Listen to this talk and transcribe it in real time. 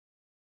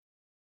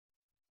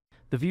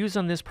The views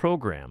on this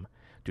program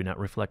do not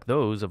reflect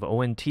those of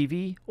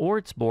ONTV or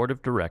its board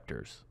of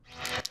directors.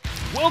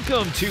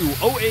 Welcome to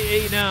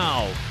OAA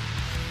Now,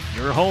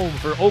 your home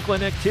for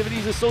Oakland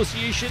Activities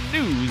Association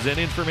news and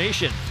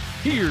information.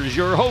 Here's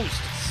your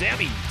host,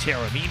 Sammy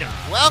Taormina.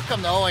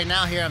 Welcome to OAA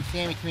Now. Here I'm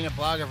Sammy Taormina,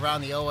 blogger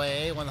around the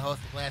OAA, one of the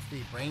hosts of Last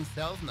Three Brain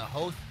Cells, and the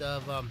host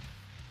of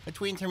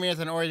Between Terminas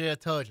and Orion. I'd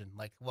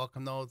like to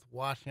welcome those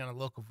watching on a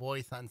local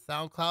voice on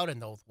SoundCloud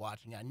and those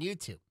watching on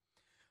YouTube.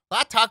 A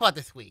lot to talk about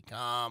this week.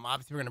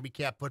 Obviously, we're going to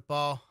recap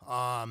football.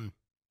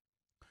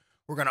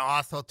 We're going to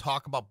also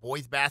talk about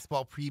boys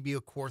basketball preview.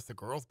 Of course, the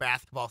girls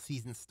basketball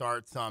season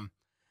starts.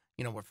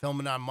 We're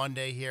filming on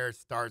Monday here. It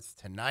starts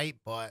tonight,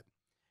 but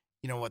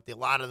you know what? A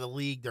lot of the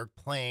league, they're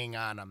playing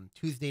on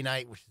Tuesday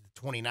night, which is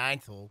the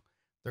 29th, so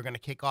they're going to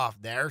kick off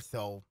there.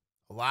 So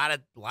a lot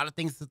of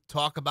things to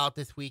talk about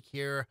this week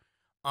here.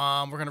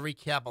 We're going to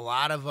recap a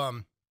lot of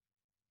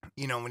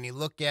when you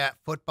look at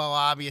football,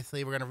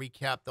 obviously, we're going to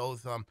recap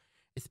those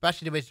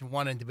especially Division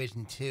I and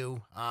Division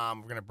II.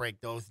 We're going to break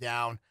those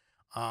down.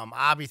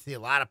 Obviously, a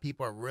lot of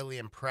people are really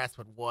impressed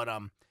with what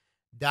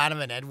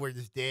Donovan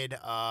Edwards did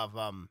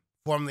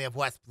formerly of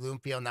West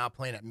Bloomfield, now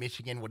playing at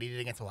Michigan, what he did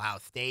against Ohio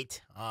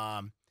State.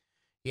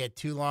 He had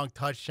 2 long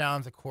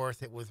touchdowns. Of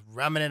course, it was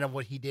remnant of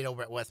what he did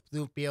over at West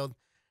Bloomfield.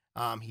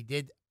 I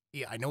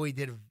know he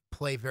did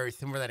play very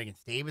similar to that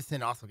against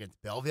Davison, also against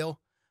Belleville.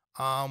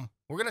 We're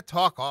going to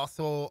talk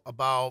also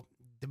about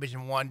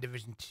Division I,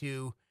 Division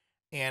II,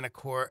 and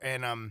we're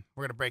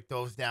going to break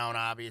those down,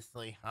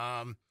 obviously.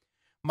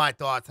 My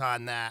thoughts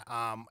on that,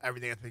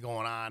 everything that's been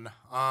going on.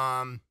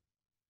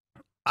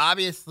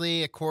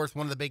 Obviously, of course,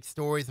 one of the big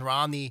stories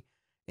around the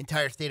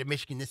entire state of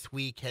Michigan this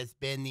week has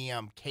been the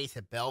case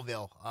at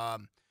Belleville.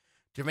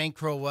 Jermaine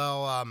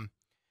Crowell, of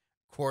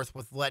course,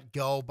 was let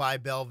go by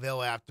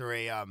Belleville after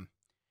an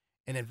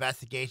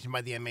investigation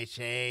by the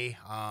MHA,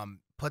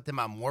 put them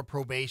on more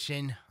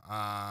probation.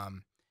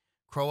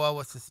 Crowell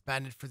was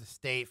suspended for the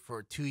state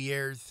for 2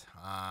 years,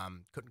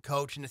 couldn't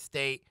coach in the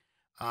state.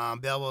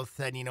 Belleville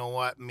said, you know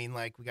what, we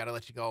got to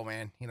let you go,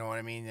 man. You know what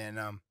I mean? And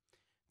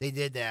they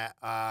did that.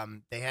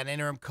 They had an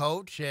interim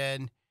coach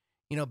and,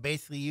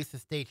 basically used the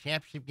state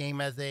championship game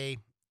as a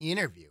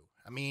interview.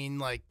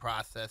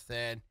 Process.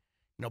 And,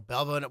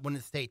 Belleville ended up winning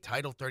the state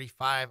title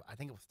 35. I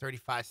think it was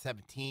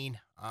 35-17.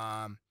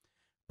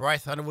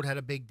 Bryce Underwood had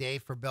a big day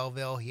for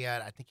Belleville. He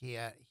had a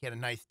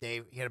nice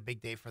day. He had a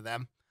big day for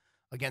them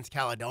against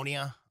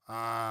Caledonia.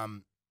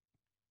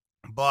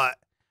 But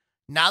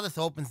now this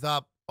opens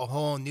up a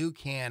whole new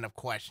can of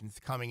questions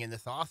coming in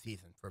this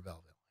offseason for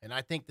Belleville. And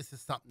I think this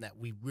is something that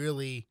we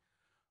really,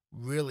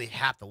 really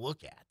have to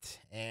look at.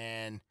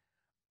 And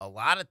a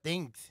lot of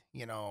things,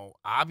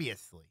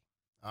 obviously.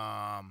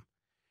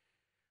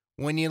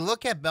 When you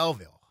look at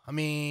Belleville,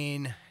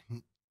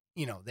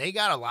 they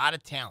got a lot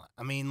of talent.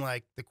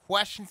 The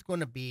question's going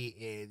to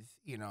be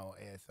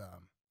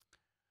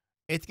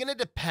it's going to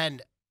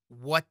depend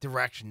what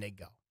direction they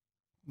go.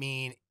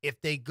 If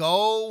they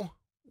go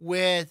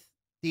with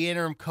the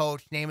interim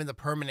coach, naming the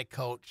permanent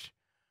coach,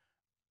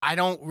 I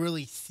don't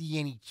really see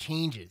any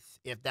changes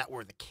if that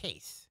were the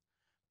case,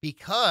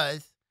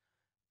 because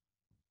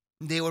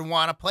they would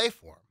want to play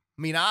for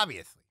him.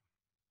 Obviously.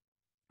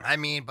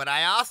 But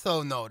I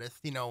also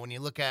noticed, when you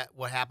look at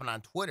what happened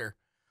on Twitter,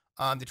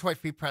 Detroit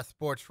Free Press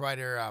sports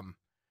writer,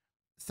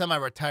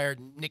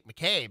 semi-retired Nick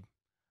McCabe,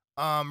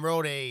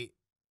 wrote a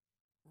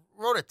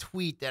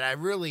tweet that I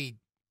really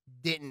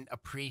didn't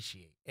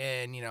appreciate.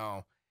 And,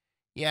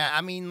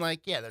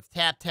 that's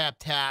tap, tap,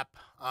 tap.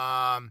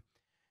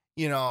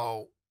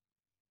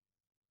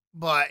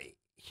 But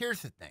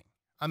here's the thing.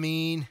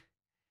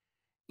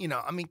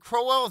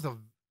 Crowell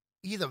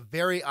he's a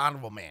very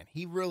honorable man.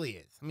 He really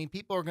is.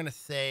 People are going to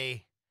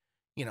say,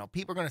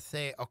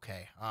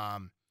 okay,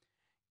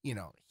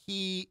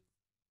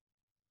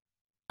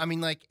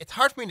 it's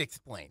hard for me to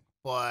explain,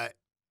 but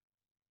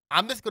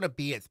I'm just going to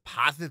be as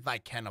positive as I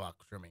can about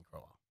Jermaine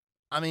Crowell.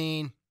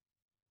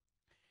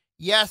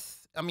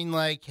 Yes,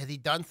 has he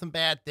done some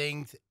bad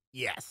things?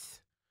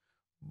 Yes.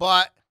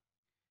 But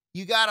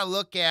you got to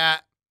look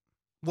at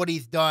what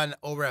he's done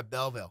over at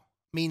Belleville.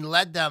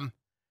 Led them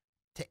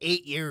to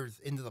 8 years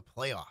into the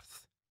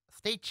playoffs, a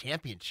state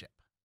championship.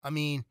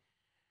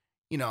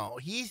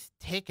 He's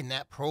taken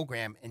that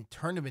program and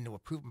turned him into a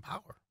proven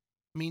power.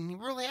 He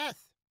really has.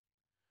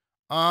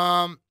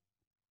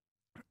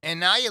 And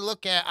now you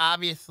look at,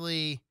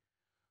 obviously,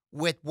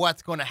 with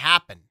what's going to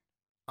happen.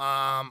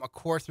 Of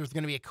course, there's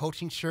going to be a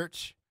coaching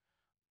search.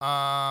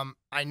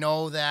 I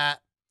know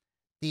that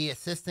the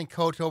assistant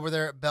coach over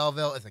there at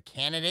Belleville is a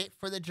candidate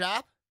for the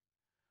job.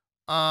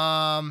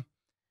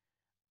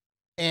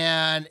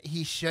 And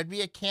he should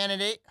be a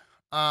candidate.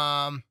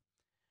 I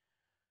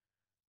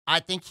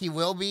think he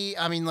will be.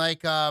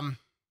 Belleville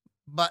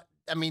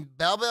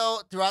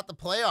throughout the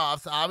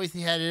playoffs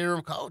obviously had an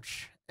interim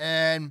coach,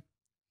 and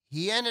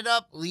he ended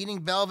up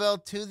leading Belleville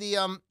to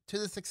the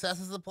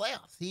successes of the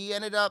playoffs. He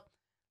ended up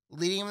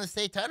leading them in the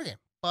state title game.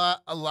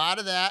 But a lot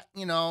of that,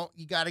 you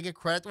got to give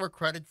credit where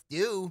credit's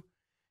due.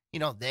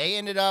 They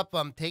ended up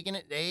taking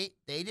it. They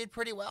did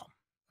pretty well.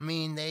 I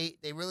mean, they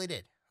really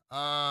did.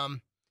 So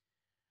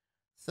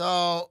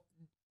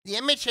the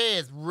MHA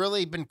has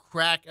really been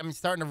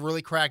starting to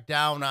really crack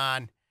down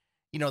on,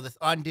 this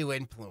undue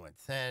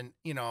influence and,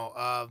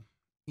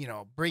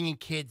 bringing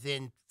kids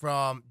in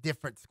from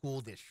different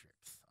school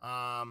districts.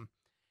 And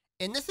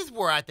this is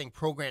where I think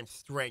program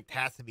strength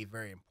has to be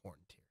very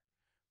important here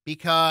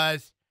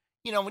because,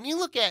 when you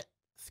look at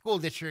school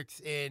districts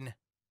in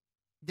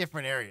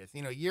different areas,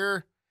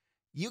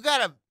 you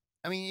gotta,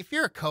 if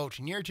you're a coach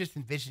and you're just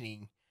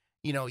envisioning,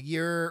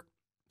 you're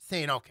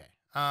saying, okay,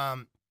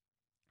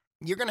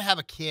 you're going to have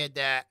a kid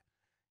that,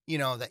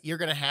 that you're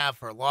going to have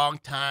for a long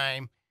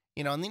time,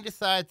 and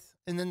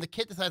then the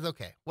kid decides,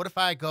 okay, what if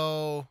I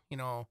go,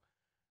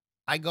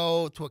 I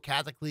go to a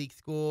Catholic League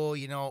school,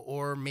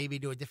 or maybe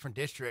to a different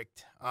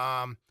district.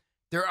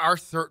 There are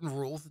certain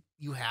rules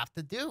you have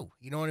to do.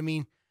 You know what I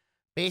mean?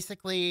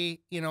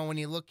 Basically, when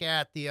you look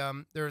at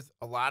there's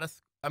a lot of,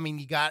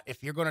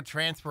 if you're going to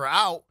transfer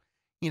out,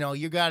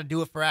 you got to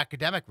do it for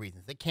academic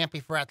reasons. It can't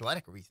be for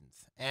athletic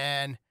reasons.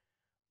 And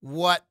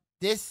what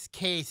this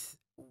case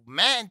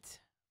meant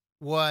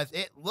was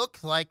it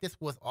looked like this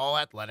was all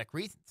athletic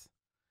reasons.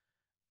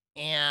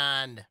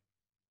 And,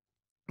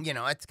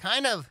 it's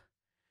kind of,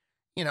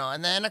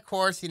 and then of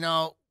course,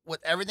 with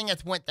everything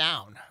that's went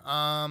down,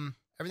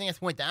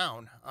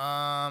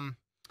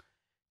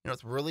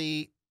 it's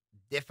really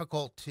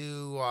difficult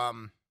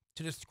to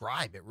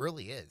describe. It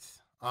really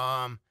is.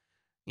 But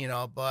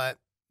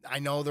I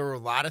know there were a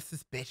lot of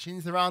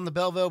suspicions around the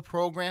Belleville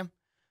program.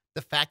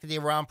 The fact that they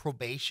were on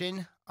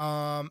probation,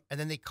 and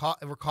then they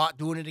were caught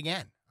doing it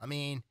again. I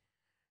mean,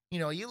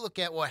 you look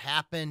at what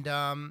happened.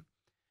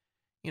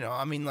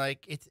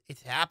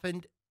 It's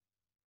happened.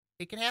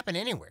 It can happen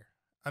anywhere.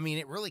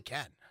 It really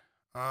can.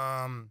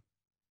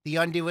 The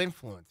undue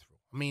influence rule.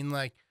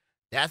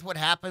 That's what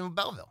happened with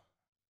Belleville.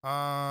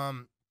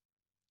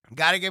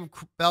 Got to give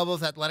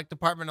Belleville's athletic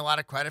department a lot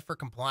of credit for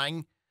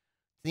complying to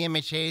the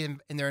MHA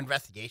in their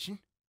investigation.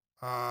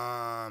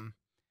 And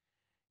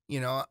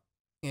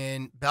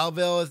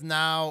Belleville is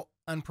now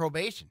on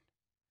probation.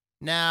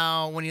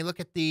 Now, when you look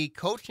at the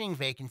coaching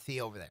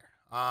vacancy over there,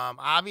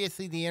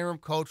 obviously the interim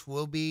coach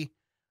will be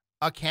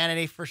a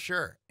candidate for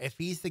sure. If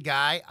he's the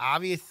guy,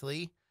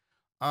 obviously,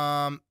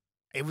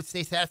 it would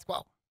stay status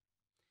quo.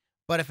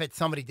 But if it's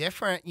somebody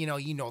different,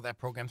 that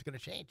program's going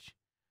to change.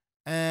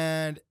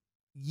 And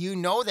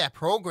that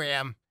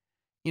program,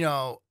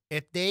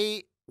 if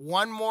they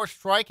one more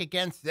strike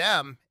against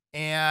them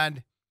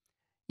and,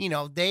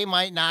 they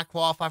might not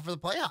qualify for the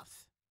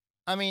playoffs.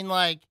 And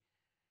the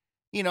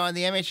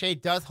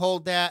MHA does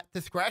hold that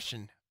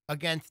discretion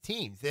against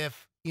teams.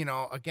 If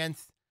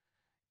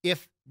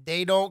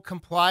they don't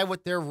comply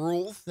with their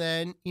rules,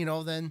 then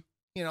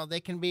they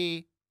can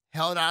be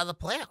held out of the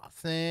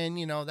playoffs. And,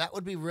 that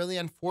would be really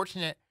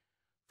unfortunate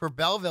for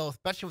Belleville,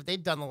 especially what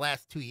they've done the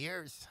last 2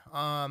 years,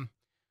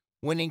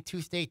 winning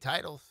 2 state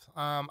titles.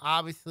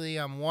 Obviously,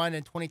 one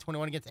in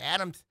 2021 against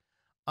Adams.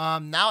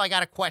 Now I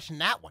got to question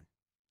that one.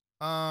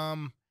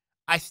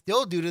 I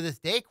still do to this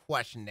day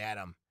question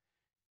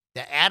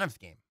the Adams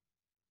game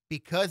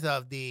because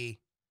of the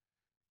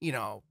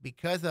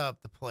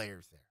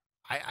players there.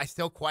 I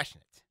still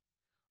question it.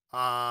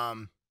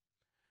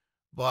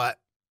 But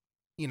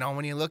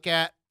when you look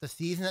at the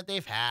season that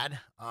they've had,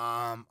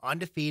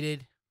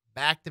 undefeated,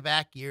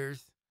 back-to-back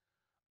years,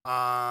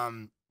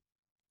 and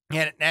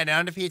an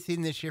undefeated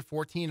season this year,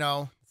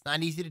 14-0. It's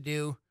not easy to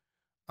do.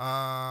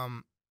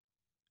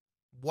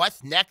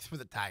 What's next for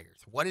the Tigers?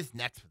 What is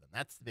next for them?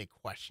 That's the big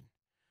question.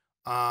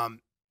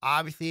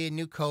 Obviously, a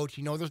new coach.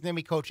 There's going to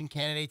be coaching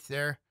candidates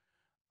there.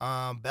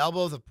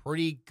 Belleville's a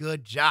pretty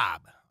good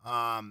job.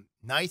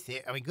 Nice,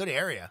 good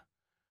area.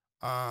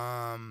 So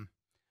I'm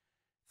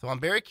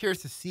very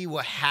curious to see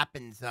what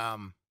happens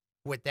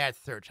with that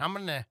search. I'm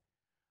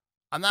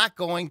not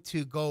going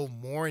to go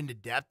more into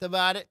depth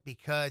about it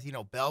because,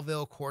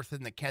 Belleville, of course, is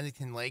in the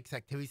Kensington Lakes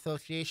Activity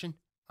Association.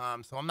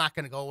 So I'm not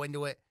going to go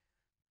into it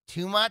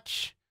too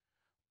much.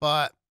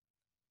 But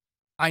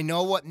I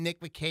know what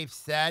Nick McCabe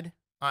said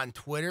on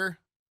Twitter.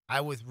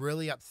 I was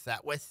really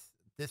upset with,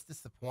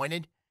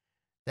 disappointed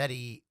that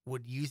he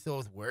would use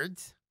those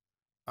words.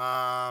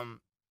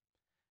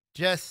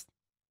 Just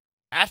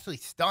actually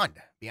stunned,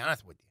 to be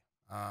honest with you.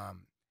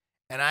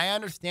 And I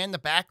understand the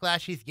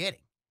backlash he's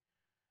getting.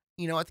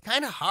 It's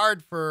kind of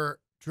hard for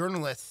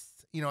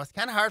journalists,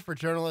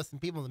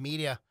 and people in the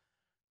media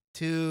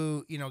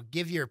to,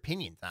 give your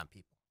opinions on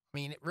people.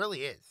 It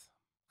really is.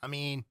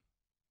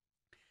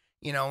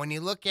 When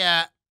you look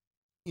at,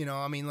 you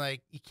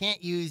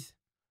can't use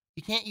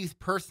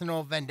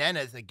personal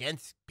vendettas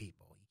against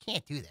people. You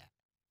can't do that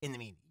in the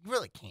media. You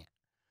really can't.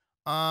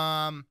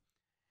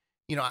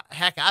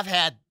 Heck, I've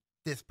had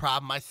this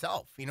problem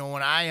myself. When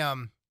I,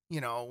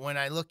 when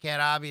I look at,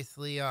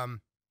 obviously, I've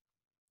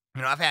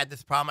had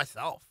this problem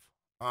myself.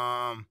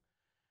 But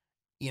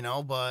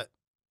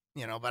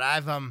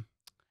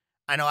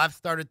I've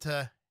started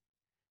to,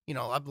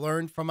 I've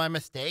learned from my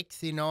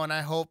mistakes, and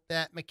I hope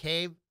that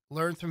McCabe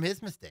learns from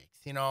his mistakes,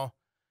 that,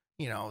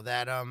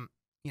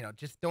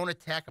 just don't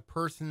attack a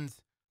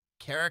person's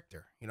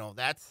character.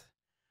 That's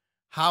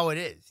how it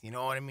is. You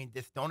know what I mean?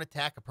 Just don't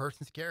attack a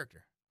person's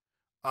character.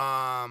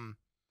 So,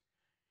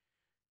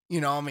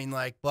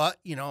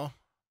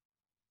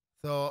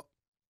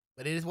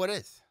 but it is what it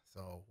is.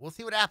 So we'll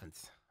see what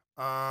happens.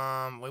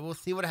 We will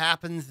see what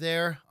happens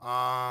there.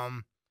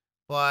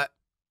 But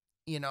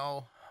you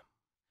know,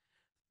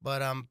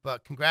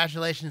 but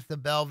congratulations to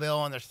Belleville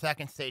on their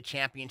second state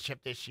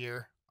championship this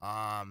year.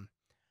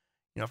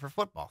 For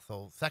football.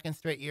 So second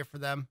straight year for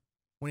them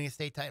winning a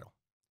state title.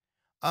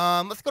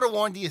 Let's go to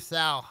Warren D.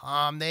 LaSalle.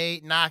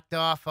 They knocked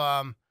off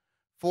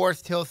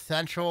Forest Hills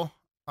Central,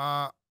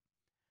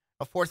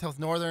 Forest Hills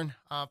Northern,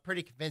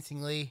 pretty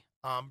convincingly.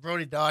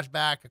 Brody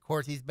Dodgeback, of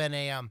course, he's been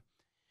I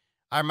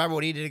remember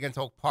what he did against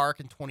Oak Park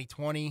in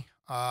 2020.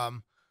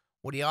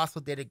 What he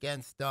also did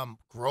against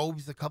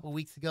Groves a couple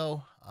weeks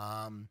ago.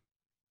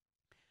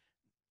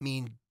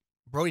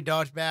 Brody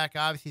Dodgeback,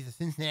 obviously, he's a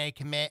Cincinnati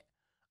commit.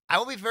 I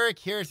will be very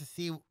curious to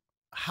see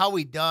how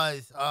he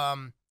does,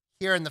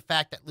 hearing the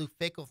fact that Luke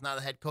Fickle's now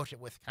the head coach at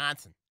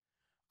Wisconsin.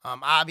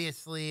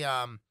 Obviously,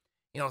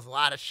 there's a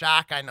lot of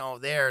shock, I know,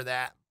 there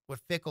that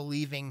with Fickle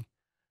leaving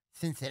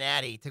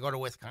Cincinnati to go to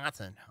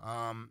Wisconsin.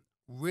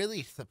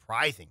 Really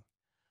surprising.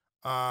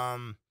 So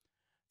I'm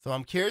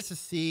curious to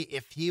see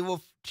if he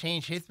will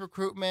change his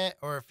recruitment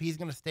or if he's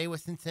going to stay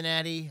with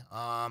Cincinnati.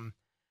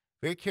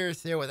 Very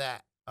curious there with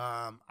that.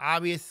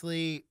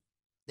 Obviously,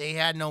 they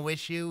had no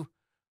issue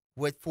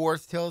with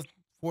Forest Hills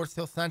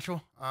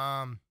Central.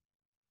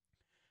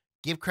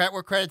 Give credit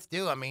where credit's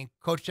due.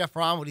 Coach Jeff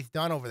Ron, what he's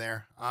done over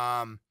there,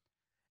 and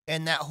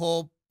that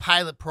whole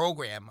pilot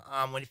program.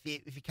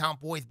 If you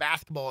count boys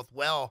basketball as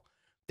well,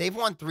 they've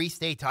won 3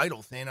 state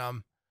titles in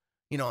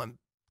in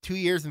 2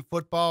 years in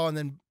football, and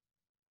then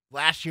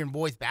last year in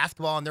boys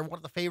basketball, and they're one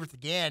of the favorites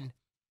again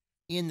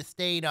in the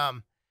state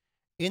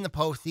in the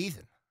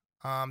postseason.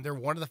 They're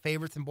one of the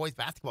favorites in boys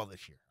basketball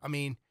this year.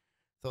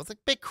 So it's a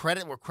big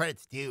credit where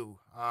credit's due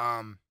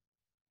to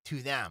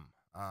them.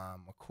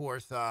 Of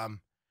course, Warren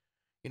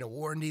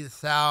D.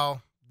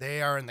 LaSalle,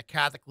 they are in the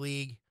Catholic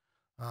League.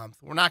 So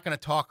we're not going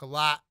to talk a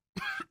lot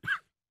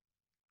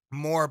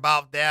more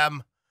about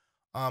them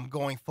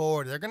going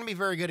forward. They're going to be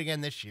very good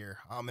again this year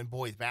in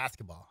boys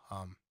basketball.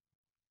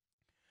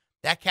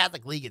 That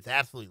Catholic League is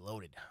absolutely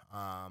loaded.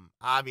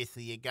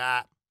 Obviously, you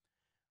got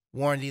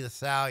Warren D.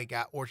 LaSalle, you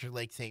got Orchard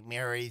Lake St.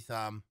 Mary's.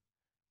 Of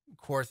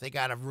course, they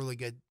got a really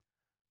good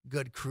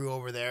crew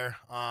over there.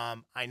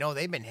 I know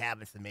they've been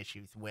having some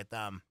issues with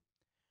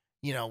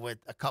with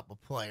a couple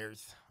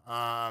players.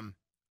 I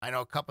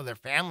know a couple of their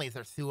families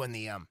are suing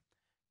the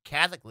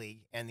Catholic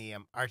League and the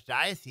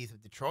Archdiocese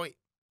of Detroit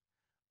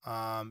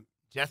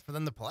just for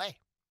them to play.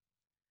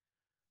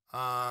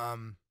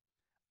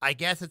 I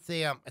guess it's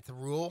a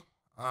rule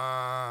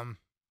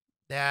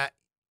that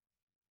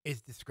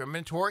is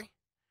discriminatory.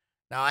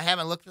 Now, I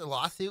haven't looked at the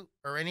lawsuit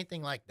or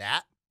anything like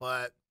that,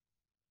 but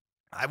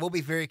I will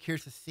be very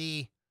curious to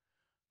see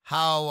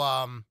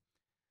how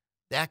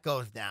that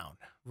goes down.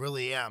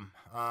 Really am.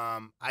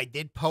 I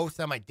did post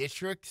on my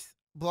district's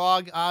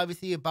blog,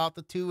 obviously, about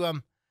the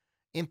 2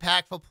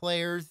 impactful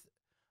players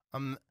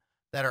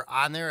that are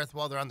on there as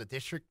well. They're on the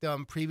district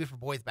preview for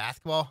boys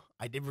basketball.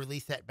 I did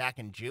release that back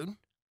in June.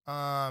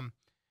 So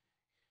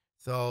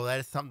that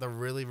is something to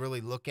really,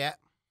 really look at.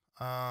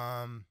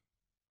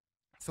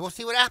 So we'll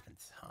see what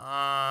happens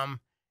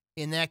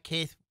in that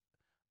case.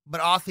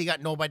 But also, you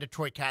got No by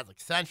Detroit Catholic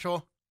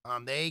Central.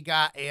 They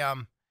got a,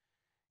 I'm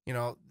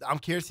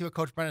curious to see what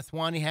Coach Brennan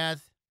Swanee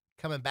has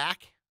coming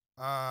back.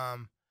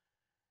 And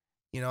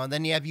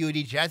then you have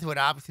UAD Jesuit,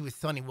 obviously, with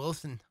Sonny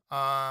Wilson.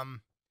 We're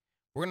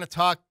going to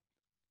talk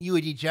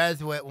UAD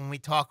Jesuit when we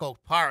talk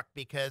Oak Park,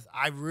 because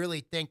I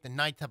really think the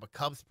Knights have a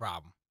Cubs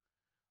problem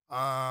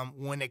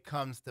when it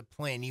comes to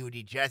playing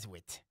UAD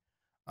Jesuit.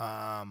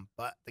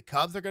 But the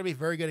Cubs are going to be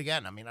very good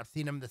again. I've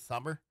seen them this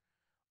summer.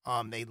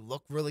 They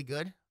look really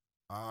good.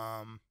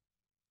 I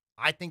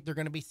think they're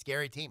going to be a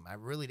scary team. I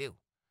really do.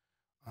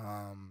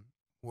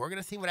 We're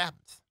going to see what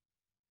happens.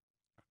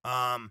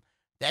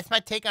 That's my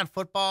take on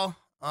football.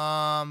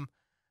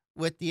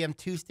 With the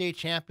 2 state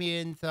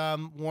champions,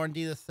 Warren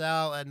D.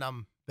 LaSalle and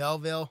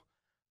Belleville,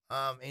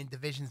 in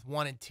divisions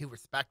 1 and 2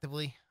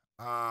 respectively.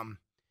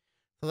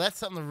 So that's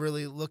something to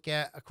really look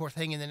at. Of course,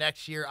 heading into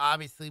next year,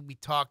 obviously, we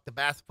talked the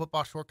basketball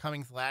football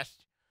shortcomings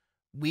last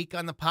week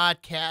on the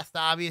podcast.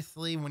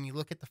 Obviously, when you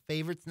look at the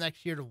favorites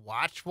next year to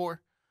watch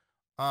for,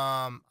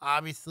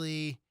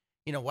 obviously,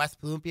 West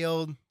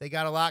Bloomfield, they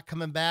got a lot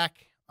coming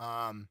back.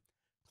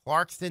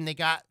 Clarkston, they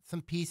got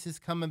some pieces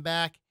coming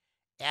back.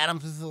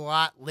 Adams is a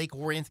lot. Lake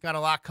Orion's got a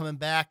lot coming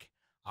back.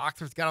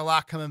 Oxford's got a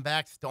lot coming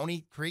back.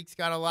 Stony Creek's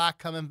got a lot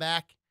coming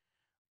back.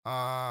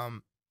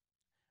 Harper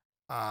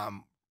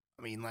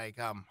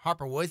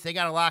Woods, they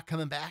got a lot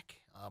coming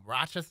back.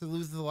 Rochester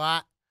loses a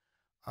lot.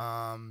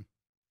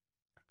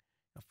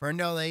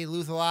 Ferndale, they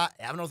lose a lot.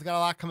 Avondale's got a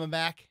lot coming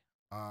back.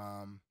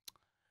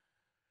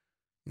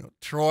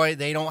 Troy,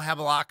 they don't have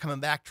a lot coming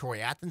back. Troy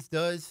Athens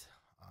does.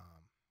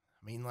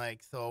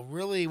 So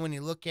really, when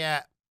you look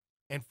at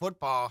in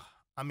football,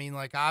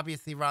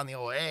 obviously around the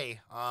OAA,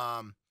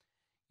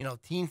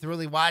 teams to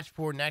really watch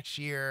for next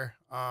year.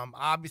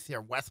 Obviously,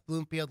 are West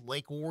Bloomfield,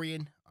 Lake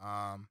Orion,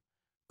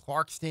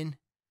 Clarkston,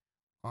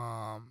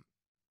 um,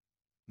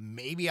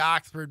 maybe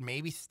Oxford,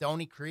 maybe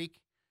Stony Creek,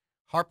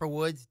 Harper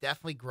Woods,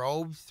 definitely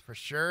Groves for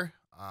sure.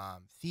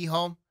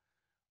 Seaholm,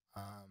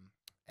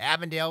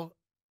 Avondale,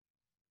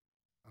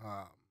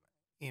 um,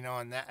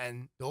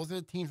 and those are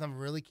the teams I'm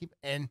really keeping,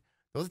 and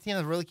those are the teams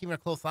I'm really keeping a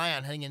close eye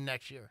on heading into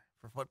next year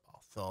for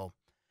football. So,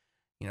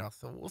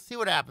 so we'll see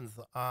what happens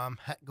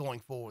going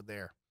forward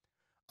there.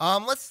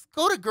 Let's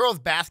go to girls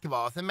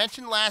basketball. As I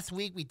mentioned last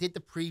week, we did the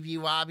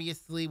preview,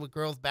 obviously, with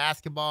girls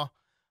basketball.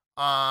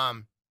 As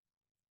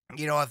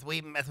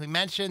we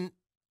mentioned,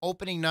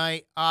 opening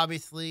night,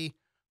 obviously,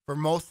 for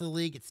most of the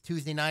league, it's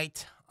Tuesday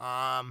night.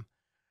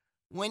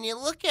 When you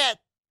look at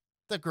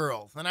the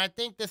girls, and I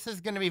think this is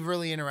going to be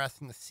really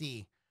interesting to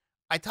see.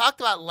 I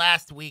talked about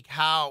last week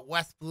how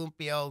West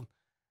Bloomfield,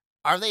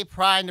 are they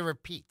primed to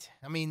repeat?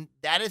 I mean,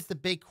 that is the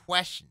big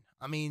question.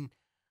 I mean,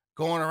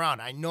 going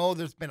around. I know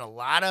there's been a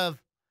lot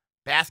of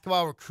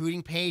basketball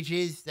recruiting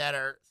pages that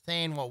are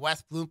saying, well,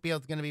 West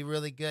Bloomfield's going to be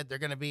really good. They're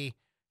going to be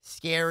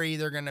scary.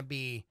 They're going to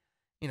be,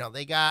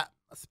 they got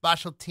a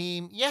special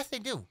team. Yes, they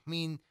do. I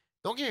mean,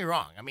 don't get me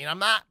wrong. I mean, I'm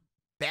not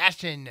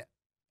bashing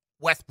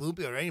West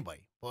Bloomfield or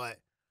anybody, but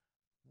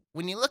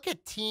when you look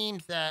at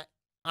teams that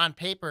on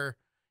paper,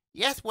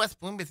 yes, West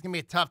Bloomfield's going to be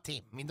a tough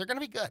team. I mean, they're going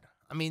to be good.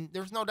 I mean,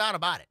 there's no doubt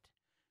about it.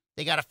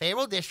 They got a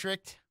favorable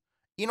district.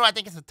 I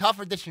think it's a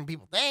tougher district than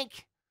people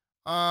think.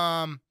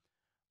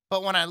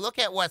 But when I look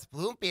at West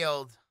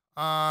Bloomfield,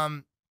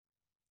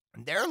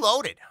 they're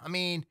loaded. I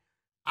mean,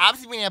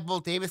 obviously we have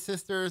both Davis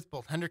sisters,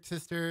 both Hendrick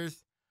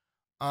sisters.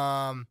 But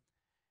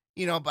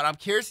I'm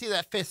curious to see who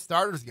that fifth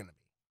starter is going to be.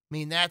 I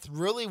mean, that's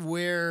really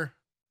where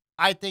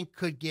I think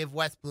could give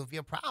West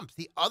Bloomfield problems.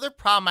 The other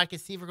problem I can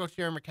see for Coach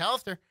Jerry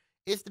McAllister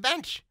is the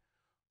bench.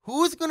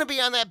 Who's going to be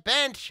on that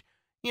bench,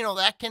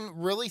 that can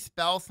really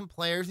spell some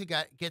players who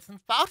get some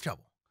foul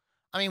trouble?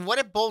 I mean, what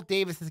if Bolt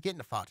Davis is getting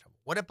into foul trouble?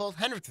 What if Bolt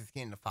Hendricks is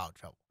getting into foul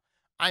trouble?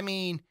 I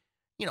mean,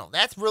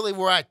 that's really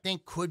where I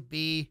think could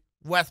be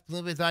West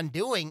Bloomfield's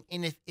undoing.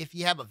 And if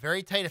you have a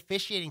very tight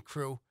officiating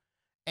crew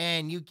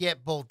and you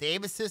get Bolt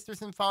Davis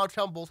sisters in foul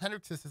trouble, Bolt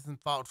Hendricks sisters in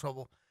foul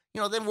trouble,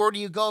 then where do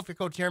you go if you're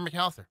Coach Jerry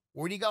McAllister?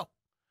 Where do you go?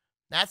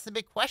 That's the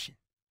big question.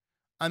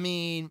 I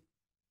mean,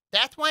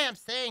 that's why I'm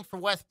saying for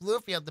West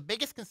Bloomfield, the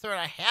biggest concern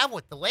I have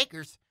with the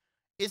Lakers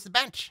is the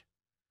bench.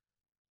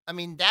 I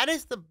mean, that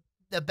is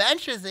the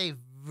bench is a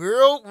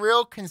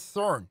real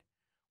concern,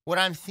 what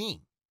I'm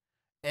seeing.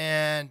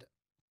 And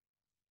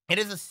it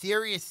is a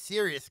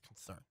serious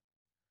concern.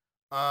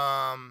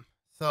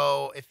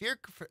 So if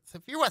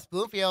you're West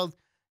Bloomfield,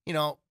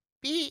 I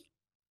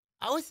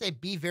would say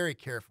be very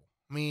careful.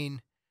 I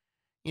mean,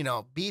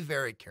 be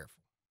very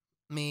careful.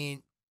 I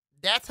mean,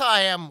 that's how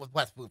I am with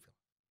West Bloomfield,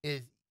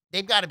 is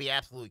they've got to be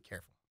absolutely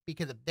careful,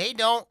 because if they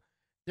don't,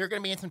 they're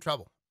going to be in some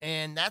trouble.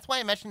 And that's why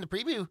I mentioned the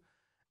preview.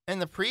 In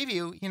the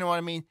preview, you know what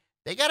I mean?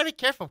 They got to be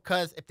careful,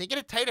 because if they get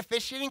a tight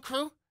officiating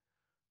crew,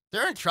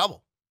 they're in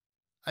trouble.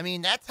 I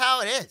mean, that's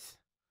how it is.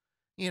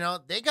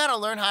 They got to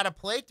learn how to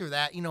play through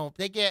that. If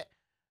they get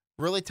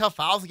really tough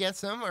fouls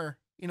against them, or,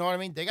 you know what I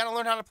mean? They got to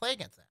learn how to play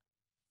against that.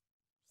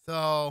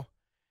 So,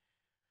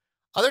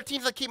 other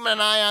teams I'm keeping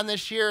an eye on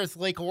this year is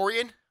Lake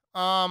Orion.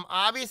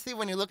 Obviously,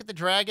 when you look at the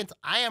Dragons,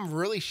 I am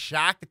really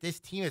shocked that this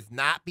team is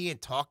not being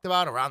talked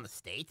about around the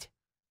state.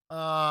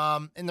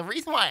 And the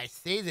reason why I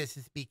say this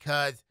is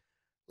because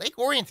Lake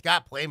Orion's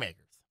got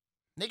playmakers.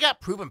 They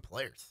got proven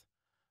players.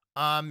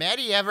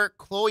 Maddie Everett,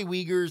 Chloe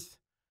Wiegers,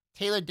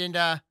 Taylor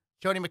Dinda,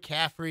 Jody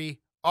McCaffrey,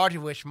 Audrey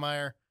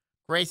Wishmeyer,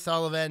 Grace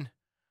Sullivan,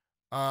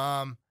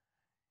 Kylie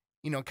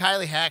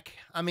Heck.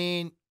 I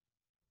mean,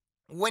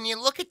 when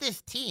you look at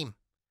this team,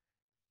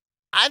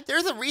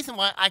 there's a reason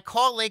why I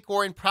call Lake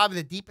Orion probably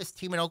the deepest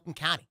team in Oakland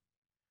County,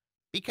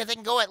 because they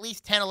can go at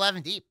least 10,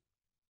 11 deep.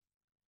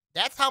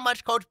 That's how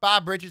much Coach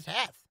Bob Bridges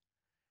has.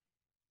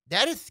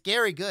 That is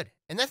scary good.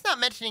 And that's not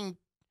mentioning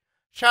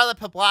Charlotte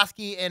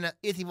Poplowski and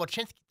Izzy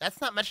Wojcinski.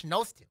 That's not mentioning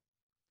those two.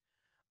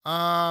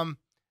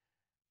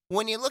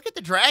 When you look at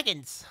the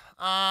Dragons,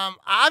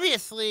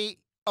 obviously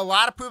a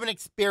lot of proven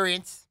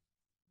experience.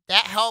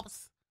 That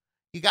helps.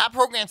 You got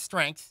program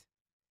strengths.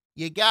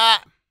 You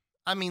got,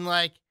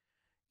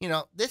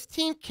 this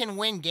team can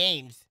win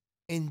games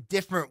in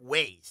different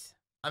ways.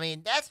 I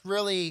mean, that's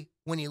really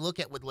when you look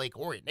at with Lake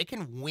Orion. They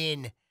can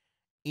win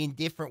in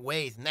different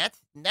ways, and that's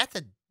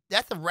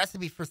a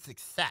recipe for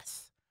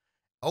success.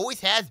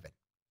 Always has been.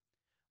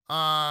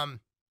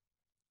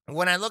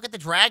 When I look at the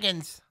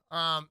Dragons,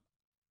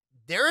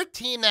 they're a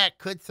team that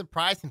could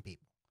surprise some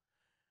people.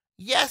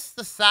 Yes,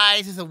 the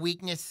size is a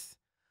weakness,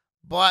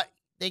 but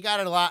they got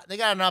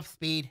enough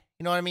speed,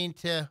 you know what I mean,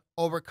 to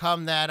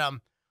overcome that,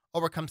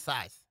 overcome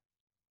size.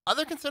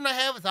 Other concern I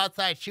have is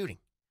outside shooting.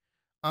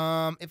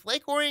 If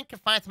Lake Orion can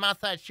find some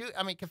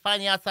can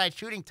find the outside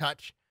shooting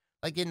touch,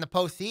 like in the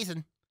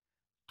postseason,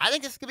 I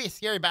think this could be a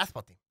scary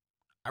basketball team.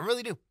 I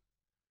really do.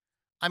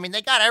 I mean,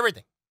 they got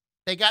everything.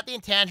 They got the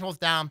intangibles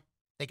down.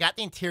 They got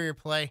the interior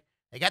play.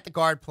 They got the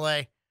guard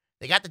play.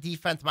 They got the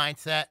defense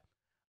mindset.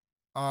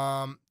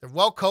 They're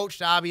well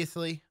coached,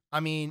 obviously. I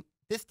mean,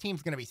 this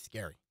team's going to be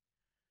scary.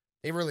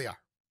 They really are.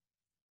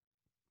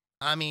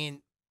 I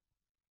mean,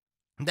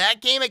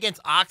 that game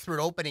against Oxford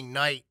opening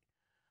night,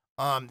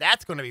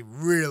 that's going to be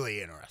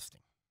really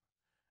interesting.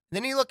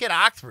 Then you look at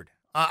Oxford.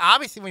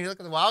 Obviously, when you look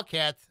at the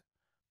Wildcats,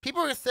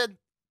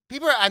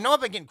 I know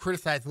I've been getting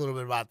criticized a little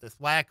bit about this,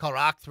 why I call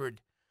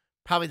Oxford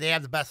probably they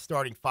have the best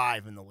starting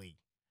five in the league.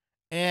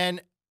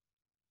 And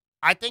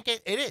I think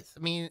it is. I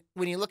mean,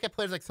 when you look at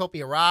players like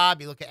Sophia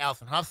Robb, you look at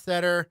Allison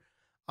Hofstetter,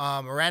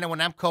 Miranda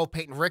Winemko,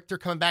 Peyton Richter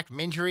coming back from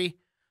injury.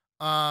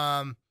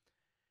 And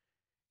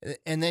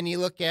then you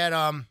look at,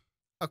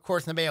 of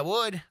course, Nevaeh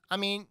Wood. I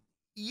mean,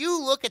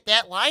 you look at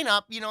that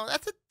lineup,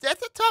 that's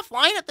a tough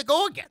lineup to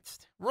go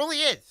against. It really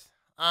is.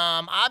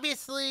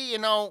 Obviously,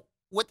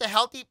 with the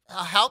healthy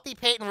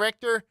Peyton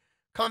Richter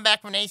coming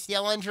back from an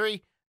ACL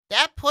injury,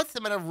 that puts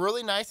them in a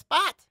really nice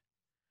spot.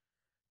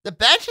 The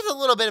bench is a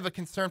little bit of a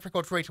concern for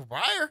Coach Rachel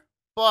Breyer,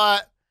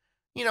 but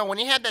when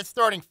you have that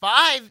starting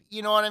five,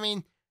 you know what I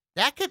mean.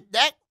 It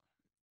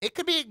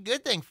could be a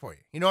good thing for you.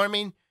 You know what I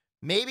mean?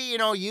 Maybe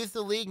use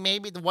the league,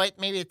 maybe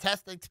the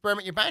test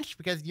experiment your bench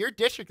because your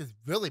district is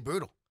really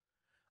brutal.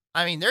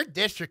 I mean, their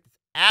district is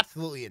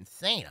absolutely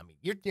insane. I mean,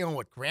 you're dealing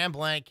with Grand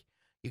Blanc,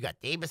 you got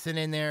Davison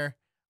in there,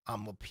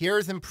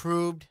 Lapierre's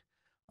improved,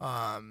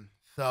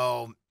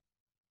 so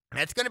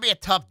it's going to be a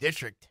tough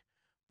district.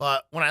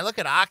 But when I look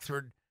at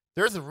Oxford,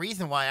 there's a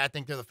reason why I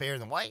think they're the favorite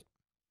than white,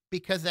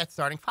 because that's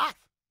starting five.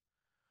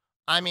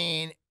 I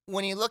mean,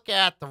 when you look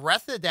at the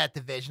rest of that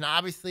division,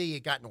 obviously you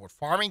got North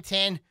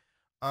Farmington.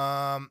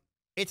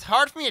 It's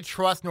hard for me to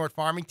trust North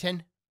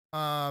Farmington.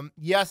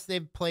 Yes,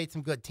 they've played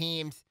some good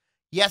teams.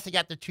 Yes, they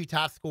got their two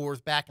top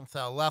scorers back in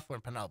Sal Leffler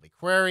and Penelope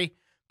Query.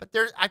 But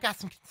I got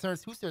some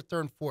concerns. Who's their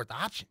third and fourth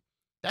option?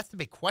 That's the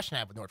big question I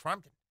have with North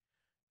Farmington.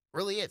 It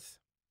really is.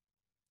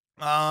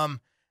 And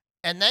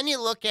then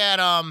you look at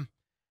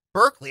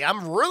Berkeley.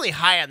 I'm really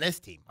high on this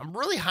team. I'm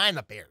really high on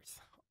the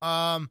Bears.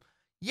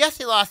 Yes,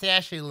 they lost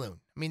Ashley Loon.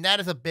 I mean, that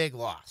is a big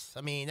loss.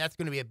 I mean, that's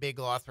going to be a big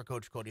loss for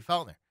Coach Cody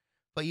Feltner.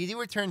 But you do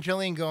return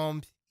Jillian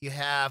Gomes. You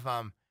have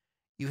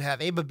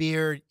Ava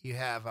Beard. You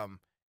have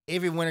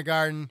Avery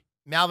Wintergarten,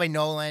 Malve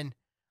Nolan.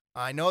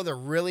 I know they're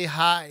really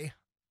high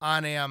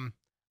on a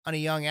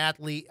young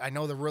athlete. I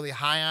know they're really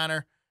high on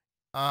her.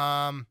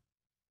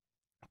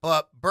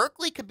 But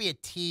Berkeley could be a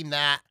team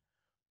that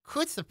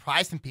could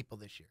surprise some people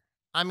this year.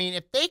 I mean,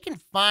 if they can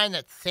find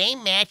that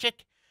same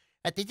magic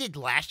that they did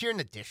last year in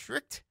the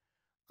district,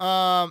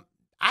 I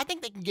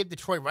think they can give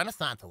Detroit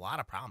Renaissance a lot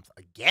of problems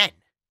again.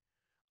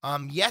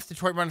 Yes,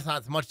 Detroit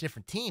Renaissance is a much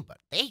different team, but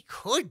they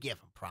could give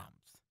them problems.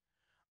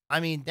 I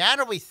mean,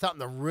 that'll be something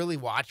to really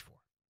watch for.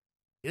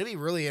 It'll be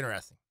really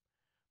interesting.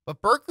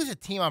 But Berkeley's a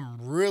team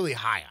I'm really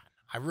high on.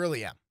 I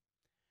really am.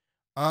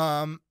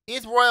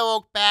 Is Royal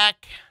Oak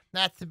back?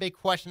 That's the big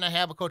question I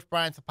have with Coach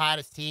Brian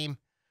Zapata's team.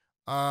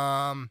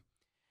 And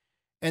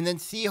then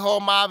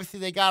Seaholm, obviously,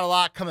 they got a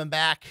lot coming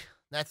back.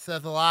 That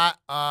says a lot.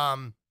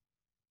 Of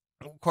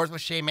course,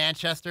 with Shea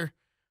Manchester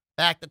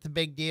back, that's a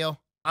big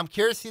deal. I'm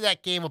curious to see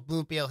that game with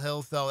Bloomfield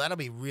Hills, though. That'll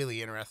be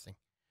really interesting.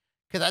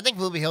 Because I think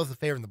Bloomfield Hills is the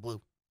favorite in the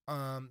blue.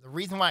 The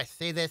reason why I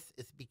say this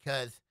is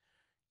because,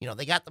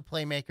 they got the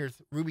playmakers.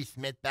 Ruby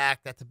Smith back.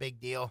 That's a big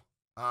deal.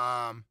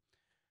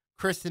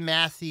 Kristen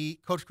Massey,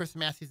 Coach Kristen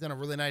Massey's done a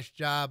really nice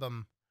job.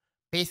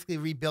 Basically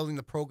rebuilding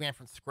the program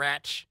from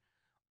scratch.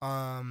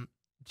 With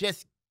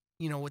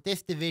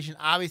this division,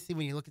 obviously,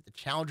 when you look at the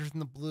challengers in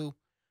the blue,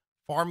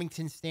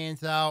 Farmington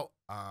stands out.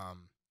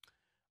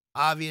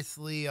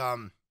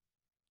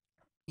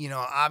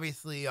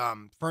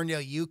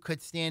 Ferndale U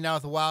could stand out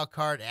as a wild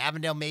card.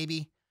 Avondale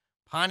maybe.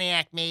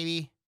 Pontiac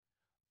maybe.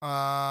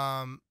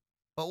 But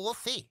we'll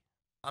see.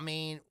 I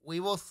mean, we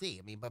will see.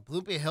 I mean, but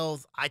Bloomfield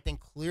Hills, I think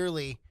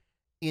clearly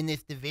in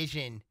this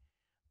division,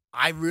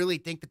 I really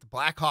think that the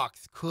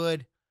Blackhawks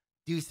could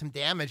do some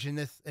damage in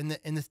this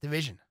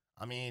division.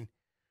 I mean,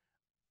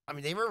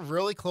 they were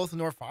really close to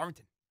North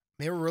Farmington.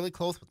 They were really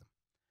close with them.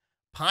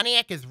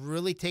 Pontiac is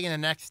really taking the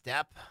next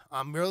step.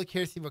 I'm really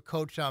curious to see what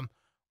Coach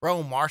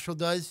Raul Marshall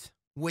does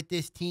with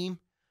this team.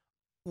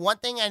 One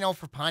thing I know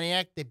for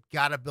Pontiac, they've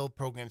got to build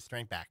program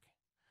strength back.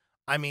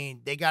 I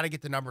mean, they got to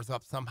get the numbers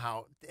up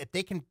somehow. If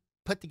they can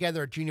put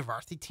together a junior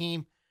varsity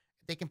team,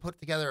 if they can put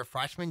together a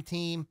freshman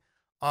team,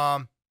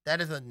 that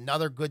is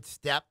another good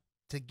step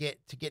to get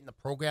in the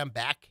program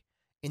back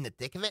in the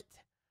thick of it.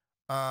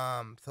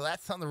 So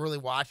that's something to really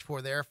watch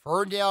for there.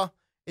 Ferndale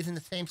is in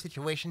the same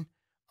situation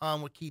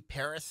with Keith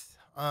Paris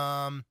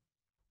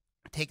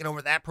taking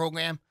over that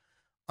program.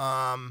 So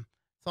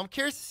I'm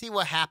curious to see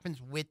what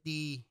happens with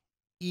the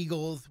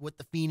Eagles, with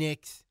the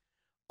Phoenix.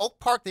 Oak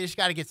Park, they just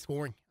got to get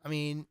scoring. I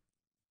mean,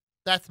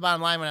 that's the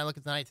bottom line when I look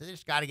at tonight. So they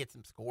just got to get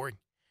some scoring.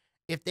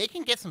 If they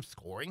can get some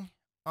scoring,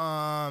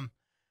 then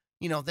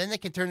they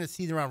can turn the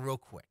season around real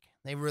quick.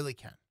 They really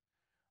can.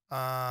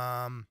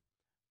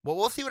 But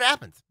we'll see what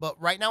happens.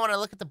 But right now, when I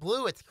look at the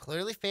blue, it's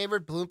clearly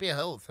favored Bloomfield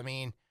Hills. I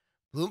mean,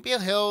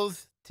 Bloomfield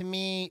Hills, to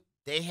me,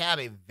 they have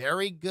a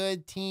very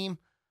good team.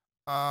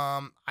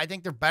 I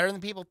think they're better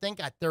than people think.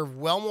 They're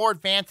well more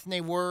advanced than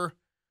they were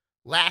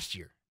last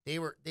year.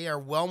 They are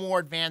well more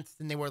advanced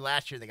than they were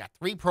last year. They got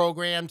 3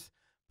 programs.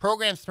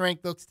 Program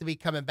strength looks to be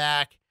coming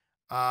back.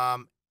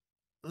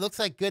 Looks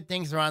like good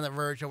things are on the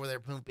verge over there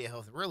at Plymouth Viejo.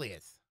 It really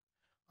is.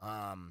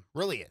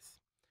 Really is.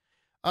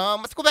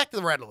 Let's go back to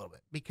the red a little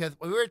bit because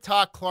we were to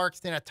talk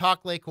Clarkston. I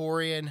talked Lake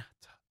Orion.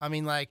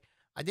 I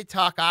did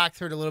talk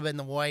Oxford a little bit in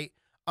the white.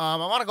 I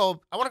want to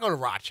go to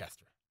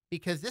Rochester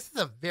because this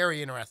is a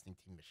very interesting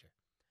team this year.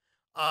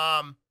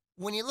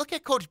 When you look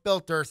at Coach Bill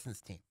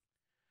Thurston's team,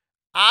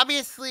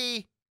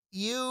 obviously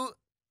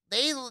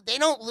they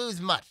don't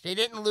lose much. They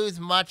didn't lose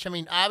much.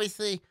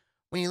 Obviously,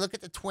 when you look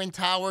at the Twin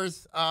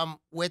Towers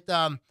with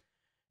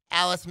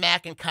Alice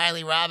Mack and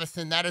Kylie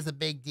Robinson, that is a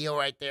big deal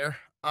right there.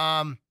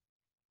 And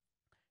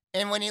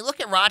when you look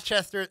at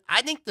Rochester,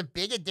 I think the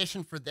big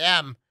addition for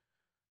them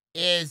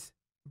is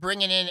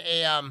bringing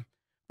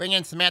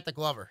in Samantha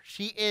Glover.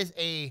 She is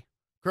a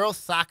girls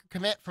soccer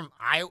commit from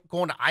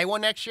going to Iowa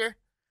next year.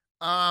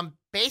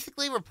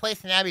 Basically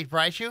replacing Abby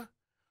Breishu,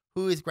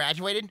 who is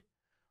graduated.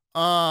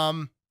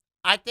 I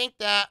think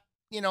that,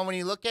 when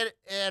you look at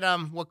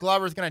what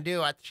Glover's going to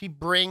do, she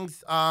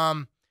brings,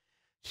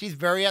 she's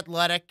very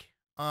athletic.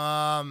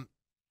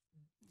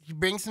 She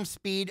brings some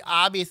speed.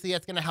 Obviously,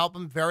 that's going to help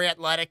him. Very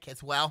athletic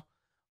as well.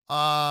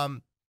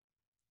 Obviously,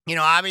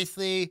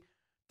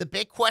 the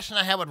big question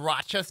I have with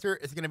Rochester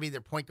is going to be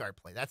their point guard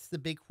play. That's the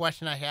big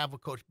question I have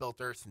with Coach Bill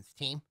Thurston's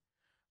team.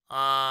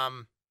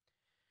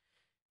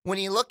 When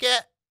you look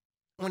at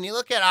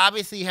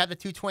obviously you have the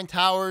 2 Twin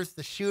Towers,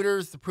 the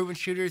shooters, the proven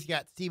shooters. You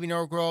got Stevie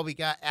Norgrove, you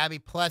got Abby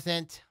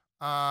Pleasant.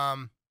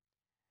 You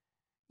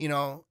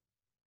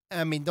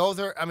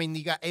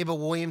got Ava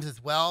Williams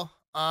as well.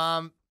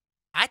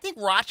 I think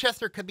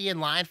Rochester could be in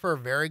line for a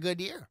very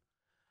good year.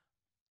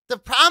 The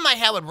problem I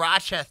have with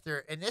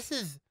Rochester, and this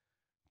is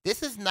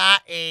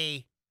not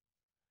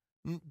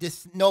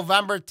this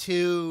November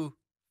to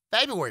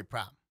February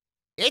problem.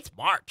 It's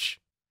March.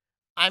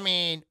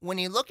 When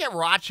you look at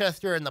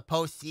Rochester in the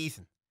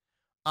postseason,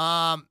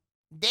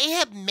 they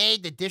have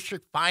made the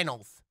district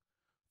finals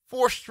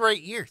 4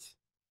 straight years.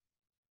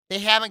 They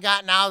haven't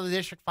gotten out of the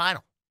district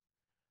final.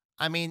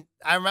 I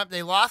remember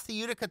they lost to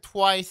Utica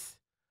twice.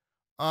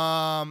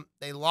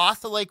 They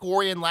lost to Lake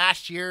Orion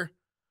last year.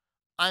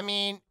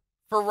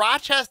 For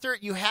Rochester,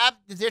 you have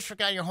the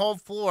district on your home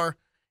floor.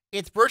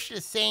 It's virtually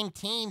the same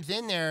teams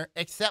in there,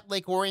 except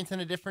Lake Orion's in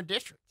a different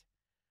district.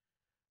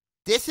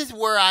 This is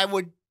where I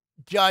would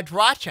judge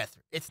Rochester.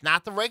 It's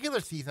not the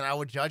regular season I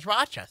would judge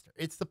Rochester.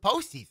 It's the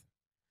postseason.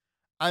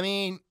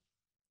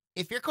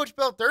 If you're Coach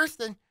Bill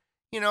Thurston,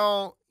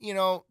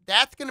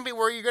 that's going to be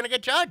where you're going to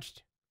get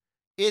judged.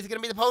 It's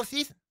going to be the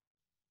postseason.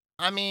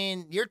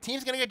 Your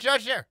team's going to get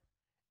judged there.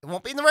 It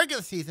won't be in the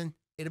regular season.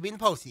 It'll be in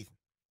the postseason.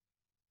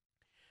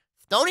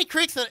 Stony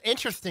Creek's an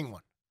interesting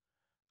one.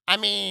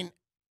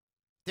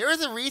 There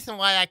is a reason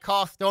why I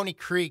call Stony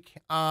Creek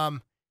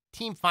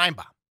Team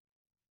Feinbaum.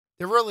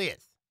 There really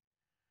is.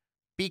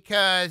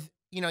 Because,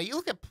 you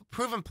look at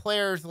proven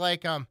players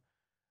like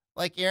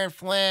Aaron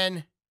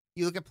Flynn,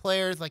 you look at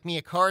players like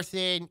Mia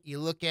Carson, you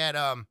look at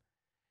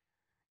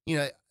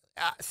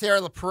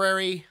Sarah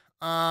LaPrairie.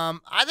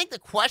 I think the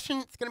question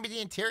is going to be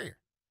the interior.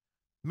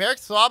 Merrick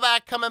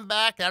Swalback coming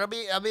back, that'll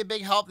be a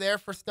big help there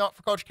for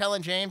Coach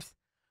Kellen James.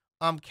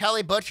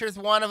 Kelly Butcher's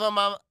one of them.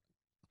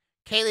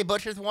 Kaylee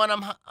Butcher's one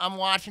I'm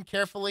watching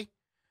carefully.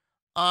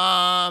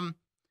 And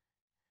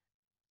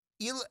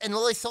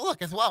Lily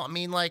Solik as well.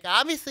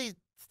 Obviously,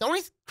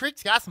 Stony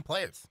Creek's got some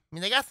players.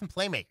 They got some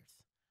playmakers.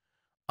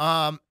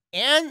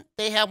 And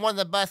they have one of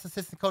the best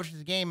assistant coaches in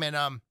the game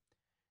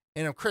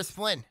in Chris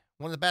Flynn,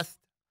 one of the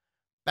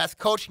best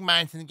coaching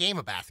minds in the game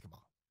of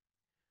basketball.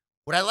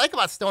 What I like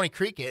about Stony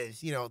Creek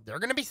is, they're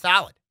going to be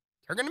solid.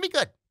 They're going to be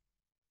good.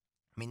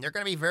 They're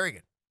going to be very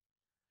good.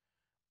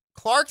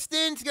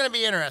 Clarkston's going to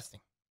be interesting.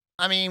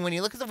 When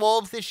you look at the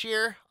Wolves this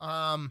year,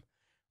 I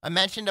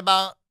mentioned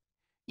about,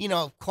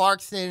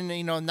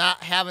 Clarkson,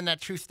 not having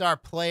that true star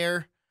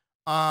player.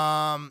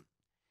 Yes,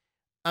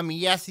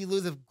 you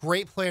lose a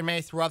great player in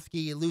Manny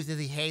Swarovski. You lose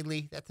Izzy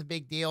Haley. That's a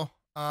big deal.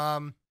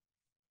 But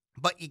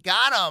you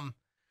got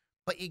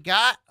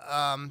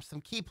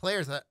some key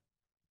players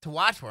to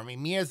watch for.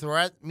 Mia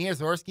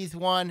Zorski's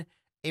one.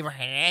 Ava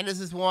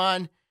Hernandez is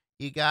one.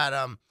 You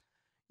got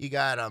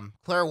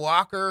Claire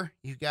Walker.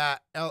 You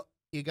got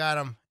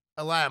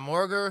Elia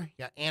Morger.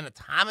 You got Anna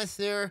Thomas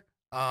there.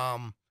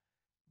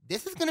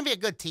 This is going to be a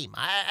good team.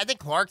 I think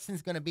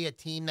Clarkson's going to be a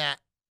team that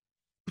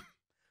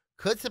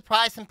could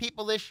surprise some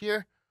people this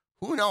year.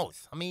 Who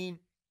knows? Aaron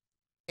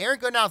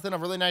Goodnow's done a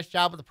really nice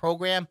job with the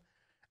program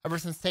ever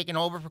since taking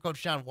over for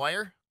Coach John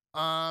Wire.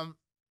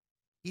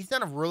 He's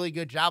done a really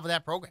good job with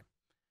that program.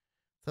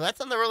 So that's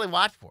something to really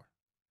watch for.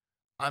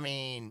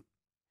 When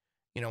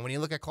you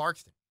look at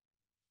Clarkston.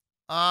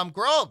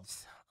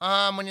 Groves.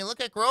 When you look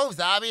at Groves,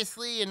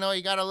 obviously, you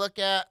got to look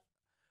at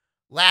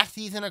last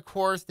season, of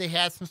course, they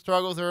had some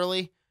struggles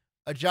early,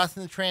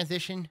 adjusting the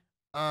transition.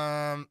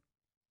 But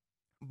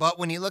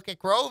when you look at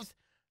Groves,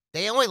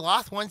 they only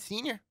lost one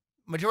senior.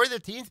 majority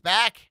of their team's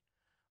back.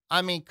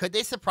 I mean, could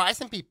they surprise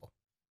some people?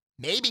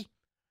 Maybe.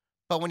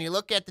 But when you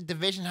look at the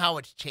division, how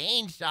it's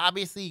changed,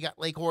 obviously you got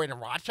Lake Orion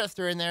and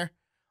Rochester in there.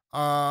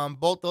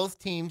 Both those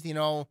teams, they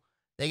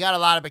got a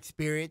lot of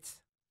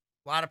experience,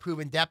 a lot of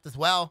proven depth as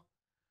well.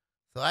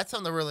 So that's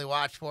something to really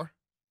watch for.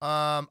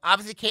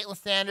 Obviously, Caitlin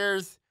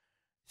Sanders,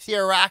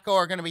 Sierra Racco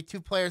are going to be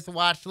two players to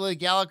watch. Lily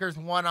Gallagher's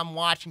one I'm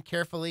watching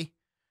carefully.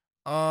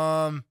 They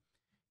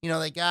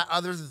got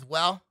others as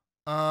well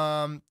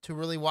to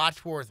really watch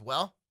for as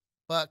well.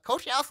 But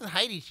Coach Allison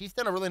Heidi, she's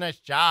done a really nice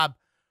job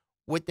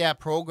with that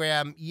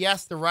program.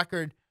 Yes, the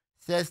record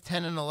says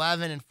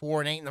 10-11 and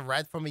 4-8 in the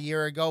red from a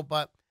year ago,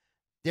 but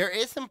there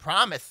is some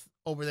promise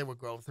over there with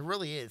growth. There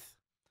really is.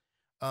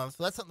 So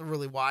that's something to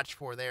really watch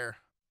for there.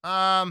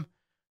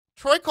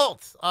 Troy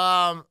Colts.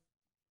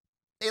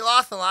 They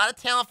lost a lot of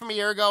talent from a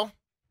year ago.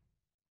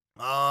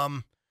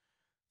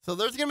 So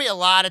there's going to be a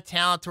lot of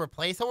talent to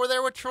replace over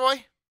there with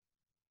Troy.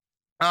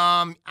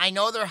 I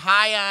know they're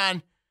high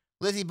on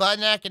Lizzie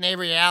Budnick and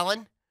Avery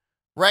Allen.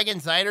 Reagan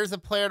Zeider's a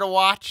player to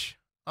watch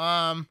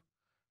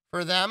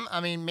for them.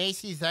 I mean,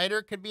 Macy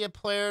Zeider could be a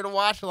player to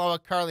watch along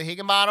with Carly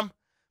Higginbottom.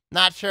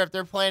 Not sure if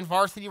they're playing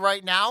varsity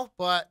right now,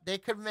 but they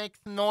could make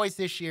some noise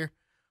this year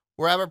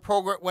wherever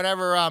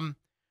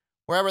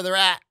they're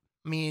at.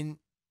 I mean,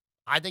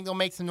 I think they'll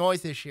make some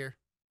noise this year.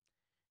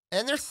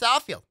 And there's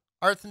Southfield,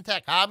 Arts and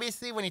Tech.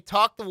 Obviously, when you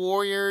talk the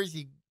Warriors,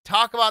 you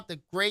talk about the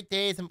great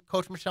days of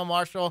Coach Michelle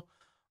Marshall.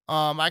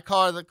 I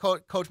call her the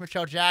Coach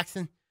Michelle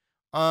Jackson.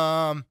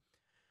 But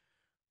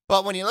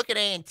when you look at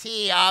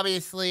A&T,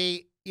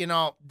 obviously,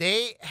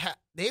 they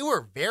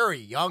were very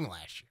young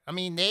last year. I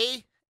mean,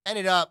 they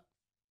ended up,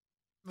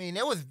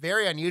 it was a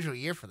very unusual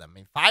year for them.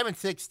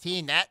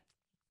 5-16,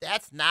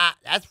 that's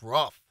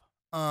rough.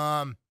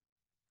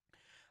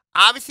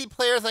 Obviously,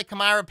 players like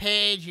Kamara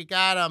Page, you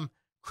got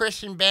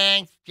Christian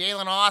Banks,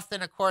 Jalen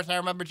Austin. Of course, I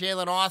remember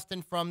Jalen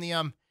Austin from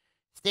the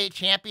state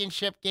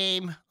championship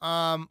game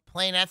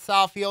playing at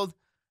Southfield.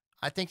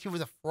 I think she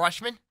was a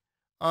freshman.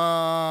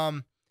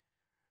 It's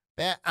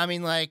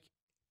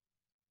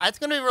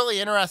going to be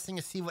really interesting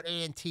to see what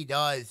A&T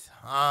does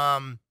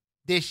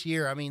this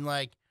year.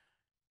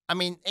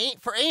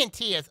 For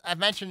A&T, as I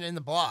mentioned in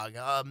the blog,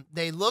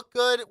 they look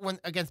good when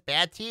against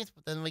bad teams,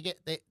 but then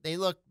they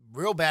look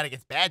real bad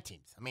against bad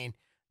teams.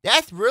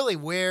 That's really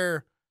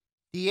where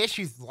the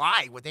issues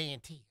lie with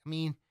A&T.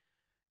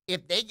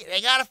 If they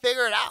got to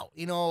figure it out,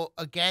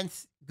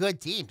 against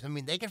good teams.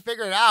 They can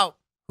figure it out.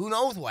 Who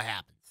knows what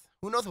happens?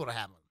 Who knows what'll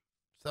happen?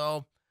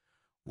 So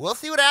we'll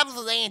see what happens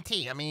with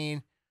A&T.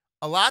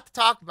 A lot to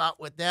talk about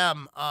with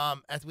them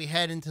as we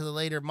head into the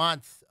later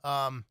months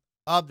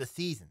of the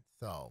season.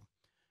 So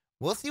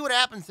we'll see what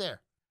happens there.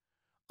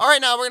 All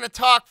right, now we're going to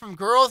talk from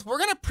girls. We're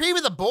going to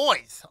preview the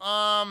boys.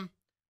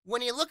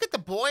 When you look at the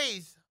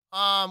boys,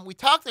 we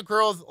talked to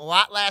girls a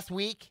lot last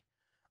week,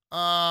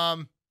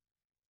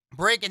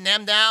 breaking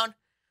them down.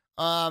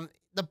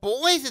 The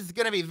boys is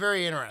going to be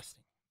very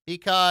interesting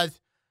because,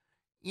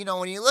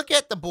 when you look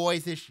at the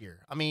boys this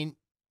year,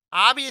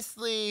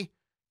 obviously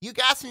you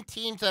got some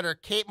teams that are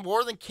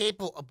more than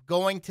capable of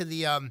going to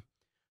the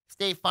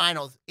state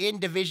finals in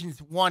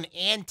Divisions 1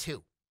 and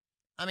 2.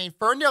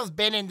 Ferndale's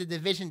been in the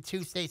Division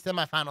 2 state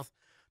semifinals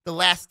the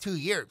last 2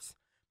 years,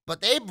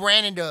 but they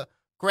ran into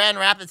Grand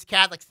Rapids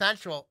Catholic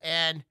Central,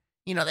 and,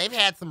 they've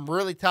had some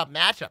really tough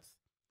matchups.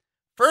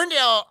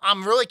 Ferndale,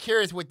 I'm really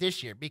curious with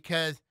this year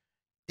because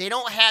they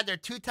don't have their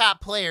two top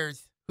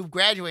players who've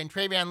graduated,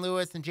 Travion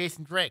Lewis and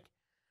Jason Drake.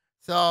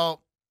 So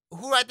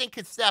who I think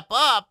could step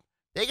up,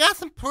 they got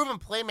some proven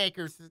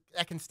playmakers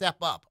that can step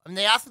up.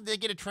 They also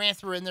did get a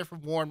transfer in there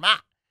from Warren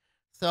Mott.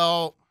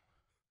 So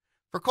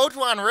for Coach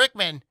Juan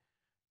Rickman,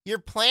 you're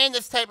playing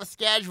this type of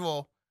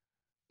schedule,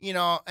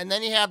 and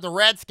then you have the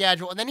red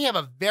schedule, and then you have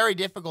a very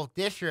difficult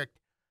district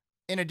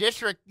in a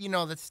district,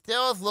 that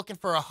still is looking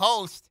for a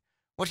host,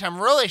 which I'm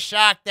really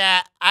shocked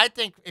that. I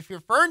think if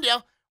you're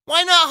Ferndale,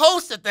 why not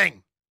host the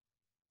thing?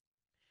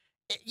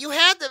 You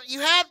have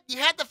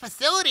the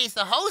facilities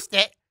to host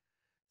it.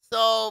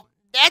 So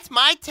that's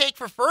my take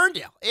for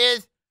Ferndale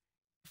is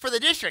for the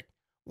district.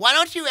 Why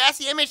don't you ask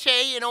the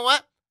MHA,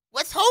 what?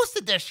 Let's host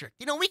the district.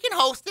 We can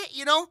host it,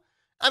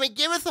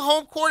 give us the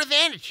home court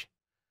advantage.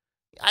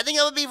 I think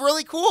that would be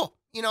really cool.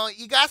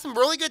 You got some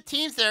really good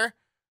teams there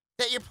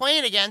that you're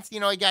playing against. You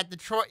got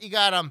Detroit, you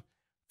got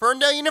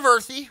Ferndale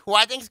University, who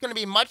I think is going to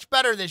be much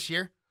better this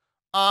year.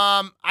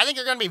 I think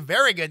they're going to be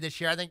very good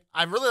this year.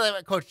 I really like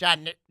what Coach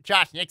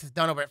Josh Nix has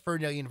done over at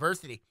Ferndale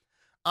University.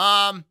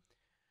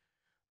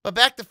 But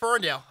back to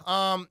Ferndale.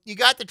 You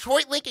got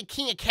Detroit Lincoln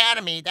King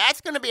Academy.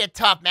 That's going to be a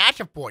tough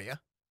matchup for you.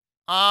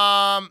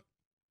 And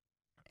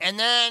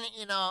then,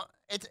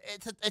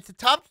 it's a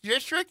tough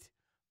district,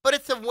 but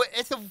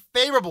it's a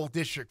favorable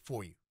district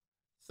for you.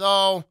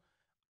 So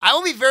I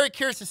will be very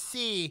curious to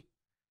see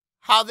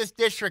how this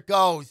district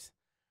goes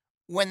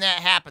when that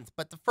happens.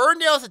 But the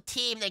Ferndale's a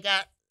team, they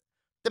got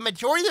the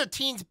majority of their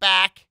teams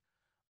back,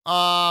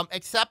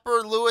 except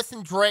for Lewis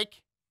and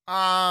Drake.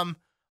 I'm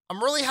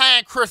really high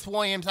on Chris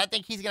Williams. I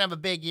think he's going to have a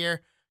big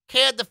year.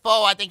 Caleb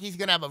Defoe, I think he's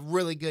going to have a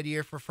really good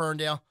year for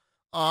Ferndale.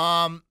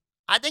 I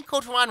think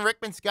Coach Ron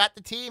Rickman's got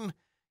the team,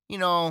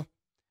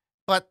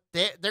 but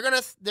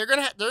they're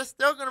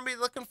still gonna be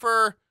looking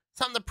for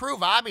something to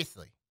prove,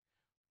 obviously.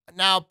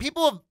 Now,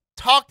 people have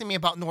talked to me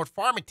about North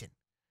Farmington,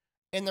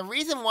 and the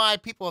reason why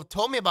people have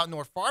told me about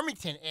North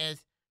Farmington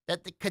is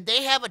that could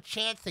they have a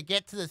chance to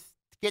get the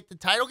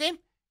title game?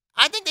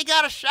 I think they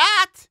got a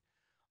shot.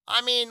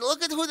 I mean,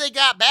 look at who they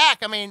got back.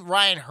 I mean,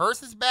 Ryan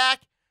Hurst is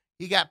back.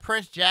 You got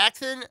Prince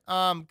Jackson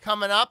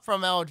coming up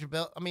from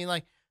eligibility. I mean,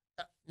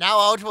 now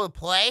eligible to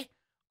play.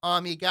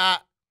 You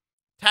got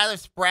Tyler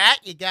Spratt.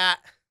 You got,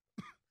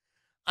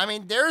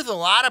 there's a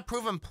lot of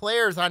proven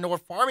players on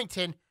North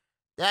Farmington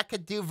that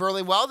could do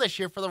really well this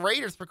year for the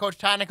Raiders for Coach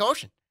Ty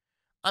Ocean.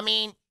 I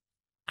mean,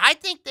 I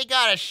think they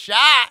got a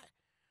shot.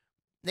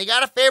 They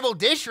got a favorable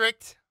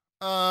district.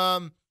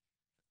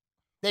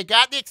 They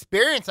got the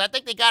experience. I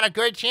think they got a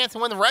good chance to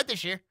win the Red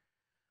this year.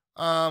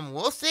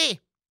 We'll see.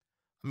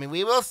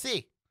 We will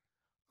see.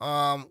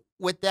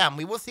 With them.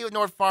 We will see with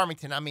North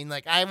Farmington.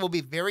 I will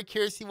be very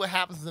curious to see what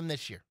happens to them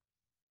this year.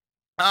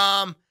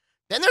 Then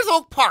there's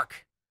Oak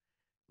Park.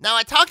 Now,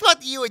 I talked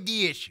about the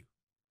UAD issue,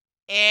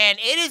 and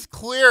it is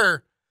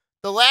clear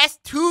the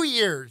last 2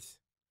 years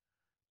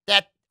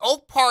that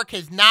Oak Park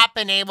has not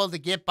been able to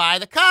get by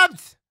the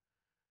Cubs.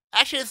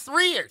 Actually, it's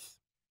 3 years.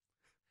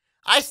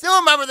 I still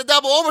remember the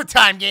double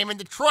overtime game in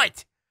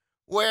Detroit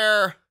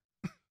where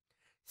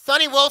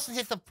Sonny Wilson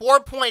hits a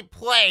 4-point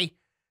play,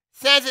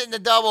 sends it in the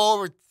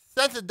double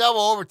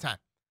overtime.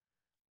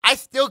 I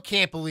still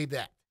can't believe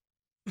that.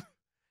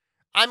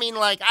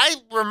 I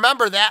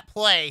remember that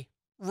play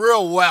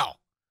real well.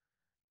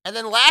 And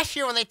then last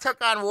year when they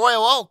took on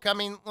Royal Oak,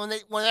 when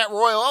at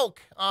Royal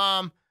Oak,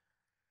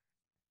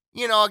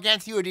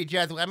 against UAD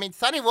Jesuit,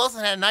 Sonny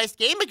Wilson had a nice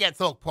game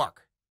against Oak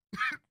Park.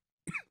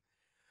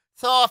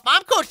 So if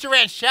I'm Coach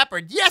Durant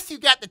Shepard, yes, you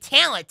got the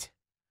talent,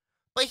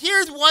 but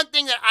here's one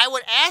thing that I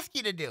would ask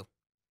you to do.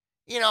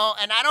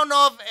 And I don't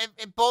know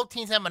if both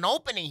teams have an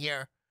opening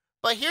here,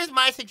 but here's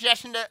my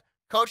suggestion to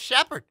Coach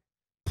Shepard.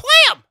 Play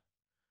them.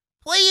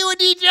 Play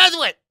UAD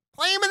Jesuit.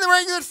 Play them in the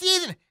regular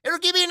season. It'll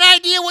give you an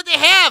idea what they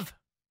have.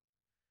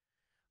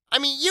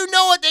 You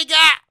know what they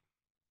got.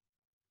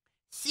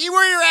 See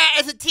where you're at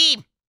as a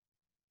team.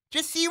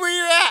 Just see where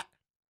you're at.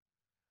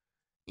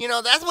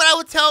 That's what I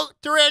would tell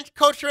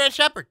Coach Durant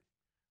Shepard.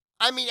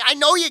 I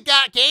know you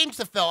got games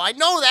to fill. I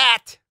know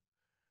that.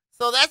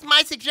 So that's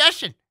my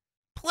suggestion.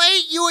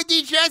 Play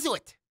UAD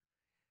Jesuit.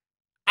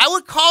 I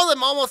would call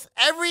them almost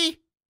every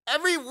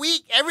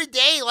week, every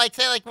day, want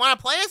to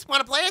play us?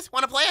 Want to play us?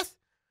 Want to play us?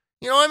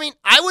 You know what I mean?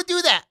 I would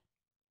do that.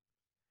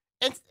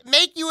 And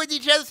make UAD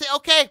Jesuit say,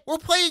 okay, we'll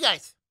play you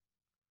guys.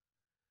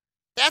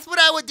 That's what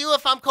I would do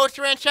if I'm Coach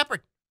Durant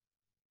Shepard.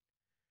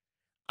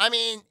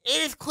 It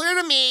is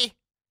clear to me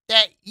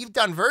that you've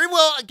done very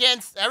well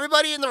against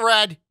everybody in the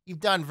red. You've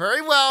done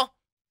very well.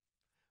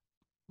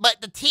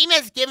 But the team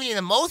that's given you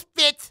the most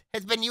fits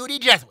has been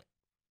UAD Jesuit.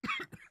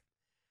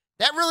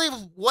 That really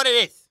is what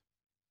it is.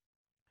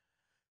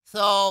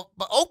 So,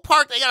 but Oak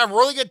Park, they got a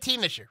really good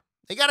team this year.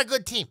 They got a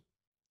good team.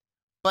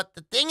 But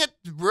the thing that's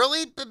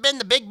really been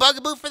the big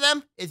bugaboo for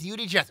them is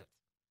UAD Jesuit.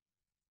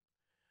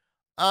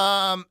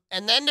 And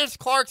then there's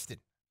Clarkston.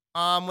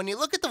 When you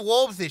look at the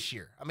Wolves this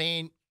year,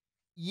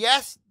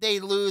 yes, they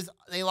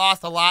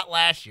lost a lot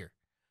last year.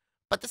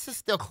 But this is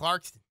still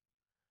Clarkston.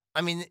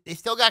 They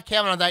still got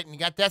Kevin O'Dighton. You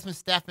got Desmond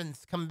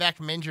Steffens coming back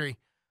from injury.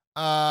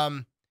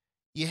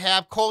 You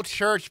have Colt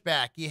Church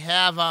back. You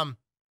have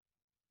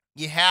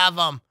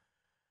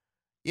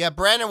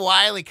Brandon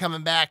Wiley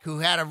coming back, who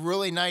had a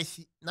really nice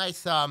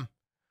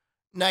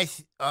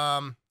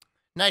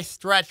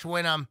stretch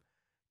when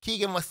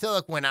Keegan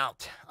Wasilic went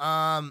out.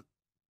 And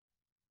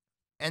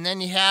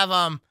then you have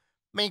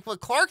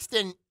with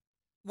Clarkston,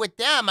 with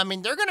them,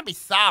 they're going to be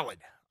solid.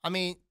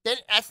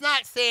 That's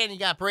not saying you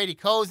got Brady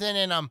Cozen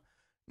and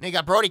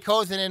Brody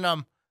Cozen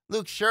and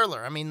Luke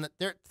Scherler.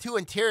 Their two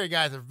interior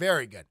guys are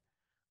very good.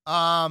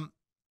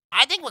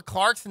 I think with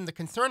Clarkston, the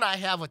concern I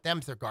have with them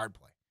is their guard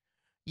play.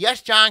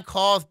 Yes, John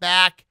Call's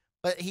back,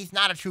 but he's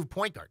not a true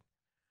point guard.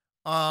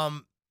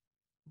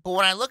 But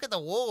when I look at the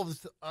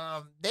Wolves,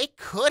 they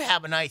could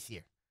have a nice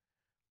year.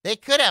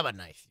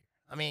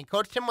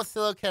 Coach Tim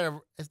Wasilic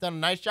has done a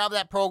nice job of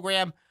that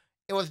program.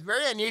 It was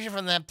very unusual for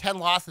them to have 10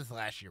 losses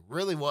last year.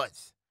 Really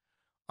was.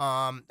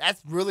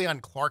 That's really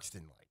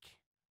un-Clarkston-like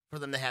for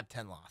them to have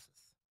 10 losses.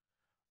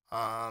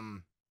 But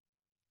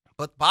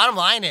the bottom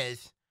line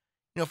is,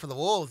 for the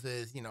Wolves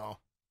is,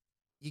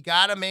 you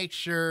got to make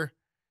sure,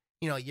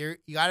 you're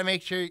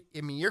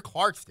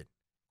Clarkston.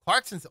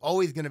 Clarkston's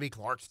always going to be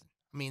Clarkston.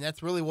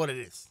 That's really what it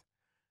is.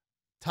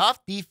 Tough,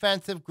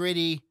 defensive,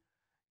 gritty,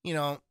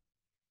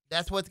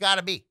 that's what it's got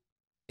to be.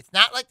 It's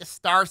not like the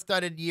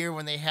star-studded year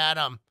when they had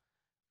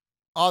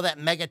all that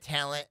mega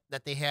talent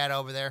that they had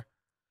over there.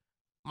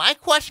 My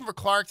question for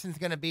Clarkson's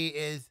going to be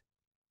is,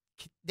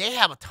 they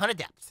have a ton of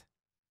depth.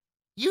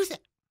 Use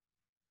it.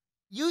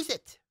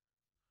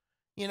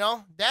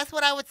 That's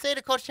what I would say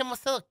to Coach Tim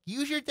Wasilic.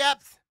 Use your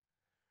depth.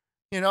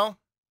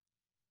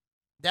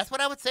 That's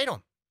what I would say to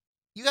him.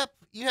 You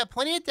have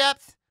plenty of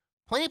depth,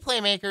 plenty of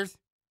playmakers.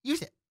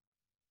 Use it.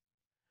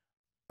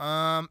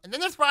 And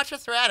then there's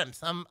Rochester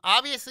Adams.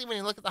 Obviously, when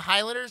you look at the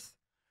Highlanders,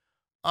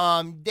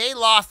 they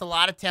lost a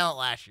lot of talent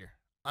last year.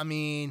 I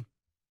mean,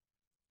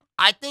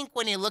 I think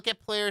when you look at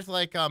players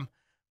like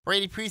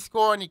Brady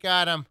Prescore and you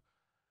got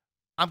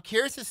I'm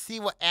curious to see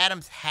what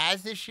Adams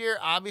has this year.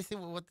 Obviously,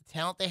 with the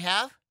talent they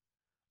have,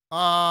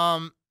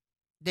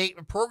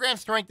 program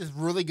strength is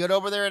really good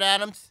over there at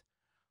Adams.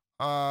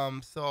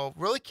 So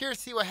really curious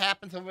to see what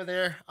happens over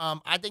there.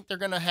 I think they're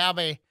gonna have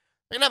a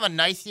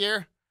nice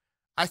year.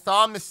 I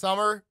saw them this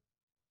summer.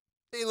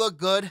 They look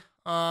good.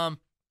 We're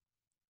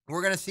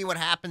gonna see what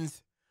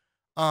happens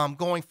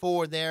going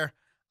forward there.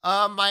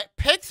 My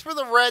picks for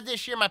the Red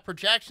this year, my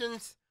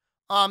projections,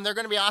 they're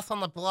gonna be also on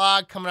the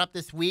blog coming up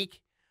this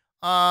week.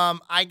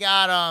 I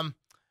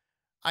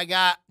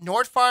got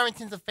North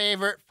Farmington's a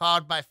favorite,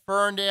 followed by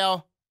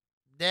Ferndale,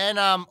 then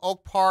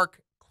Oak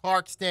Park,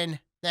 Clarkston,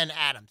 then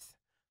Adams.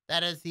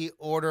 That is the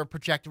order of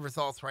projected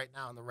results right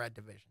now in the Red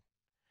division.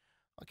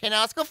 Okay, now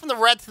let's go from the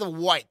Red to the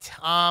White.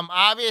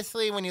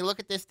 Obviously, when you look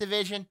at this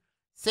division,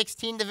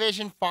 16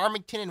 division,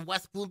 Farmington and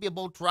West Bloomfield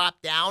both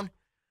dropped down.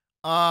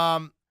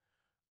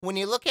 When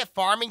you look at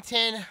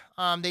Farmington,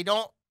 they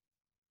got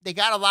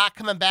a lot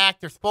coming back.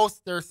 They're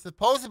supposed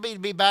to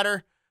be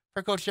better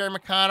for Coach Jerry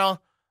McConnell.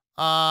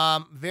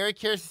 Very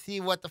curious to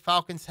see what the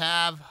Falcons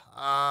have.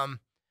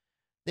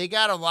 They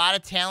got a lot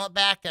of talent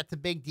back. That's a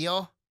big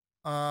deal.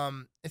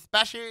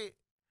 Especially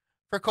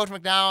for Coach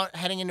McDowell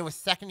heading into his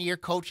second year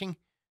coaching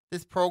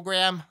this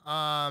program.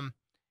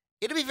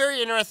 It'll be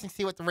very interesting to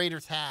see what the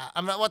Raiders have.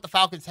 What the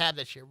Falcons have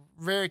this year.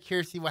 Very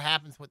curious to see what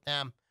happens with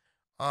them.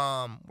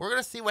 We're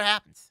gonna see what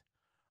happens.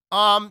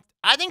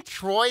 I think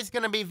Troy's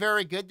gonna be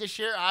very good this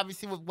year.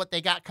 Obviously, with what they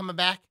got coming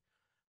back,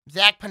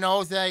 Zach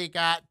Penoza, you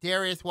got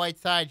Darius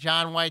Whiteside,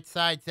 John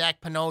Whiteside,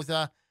 Zach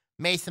Penoza,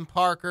 Mason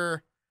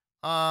Parker.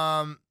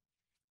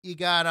 You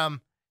got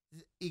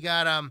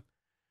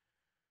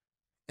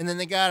and then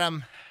they got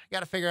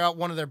to figure out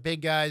one of their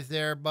big guys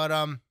there. But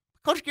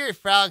Coach Gary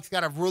Fralick's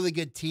got a really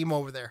good team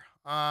over there.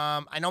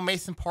 I know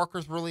Mason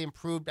Parker's really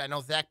improved. I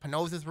know Zach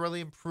Penoza's really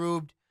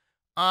improved.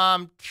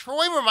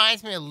 Troy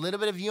reminds me a little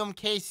bit of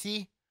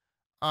UMKC.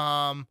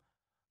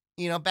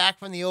 Back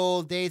from the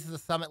old days of the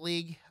Summit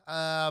League.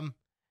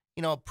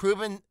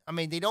 Proven. I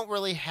mean, they don't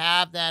really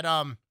have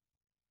that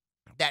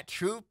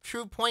true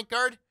point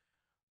guard.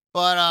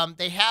 But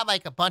they have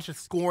like a bunch of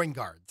scoring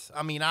guards.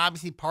 I mean,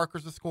 obviously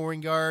Parker's a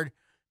scoring guard.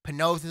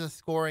 Penoza's a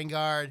scoring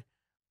guard.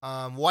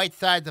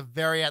 Whiteside's a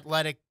very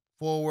athletic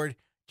forward.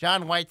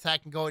 John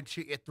Whiteside can go and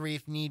shoot you a three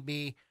if need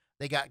be.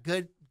 They got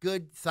good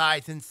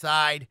size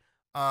inside.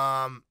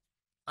 I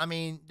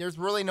mean, there's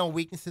really no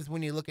weaknesses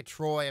when you look at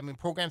Troy. I mean,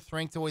 program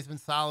strength's always been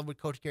solid with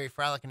Coach Gary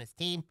Fralick and his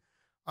team.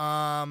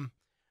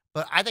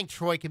 But I think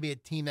Troy could be a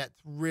team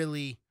that's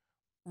really,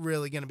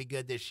 really going to be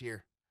good this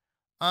year.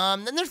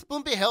 Then there's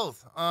Bloomfield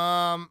Hills.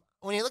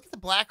 When you look at the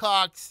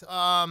Blackhawks,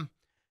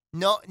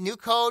 new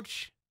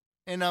coach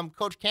and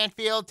Coach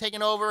Canfield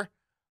taking over.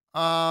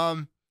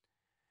 I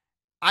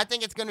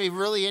think it's going to be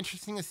really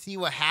interesting to see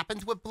what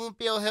happens with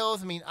Bloomfield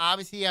Hills. I mean,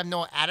 obviously you have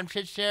Noah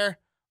Adamchich there.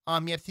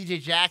 You have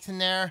CJ Jackson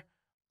there.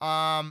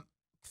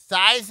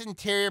 Size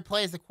interior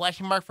play is a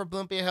question mark for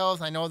Bloomfield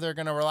Hills. I know they're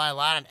going to rely a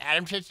lot on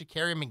Adamchich to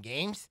carry him in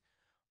games.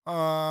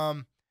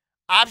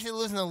 Obviously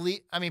losing the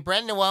lead. I mean,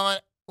 Brandon Llewellyn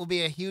will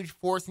be a huge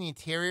force in the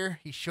interior.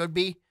 He should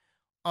be.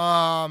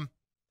 So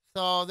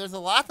there's a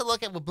lot to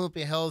look at with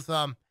Bloomfield Hills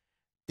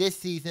this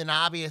season,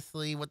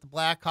 obviously, with the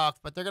Blackhawks,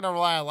 but they're going to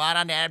rely a lot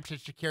on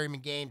Adamchich to carry him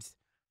in games.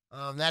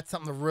 That's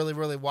something to really,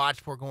 really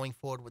watch for going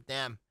forward with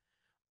them.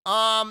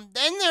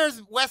 Then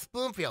there's West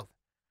Bloomfield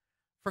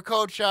for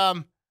Coach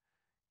Arnett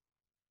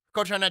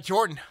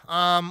Jordan.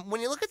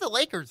 When you look at the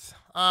Lakers,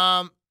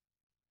 they're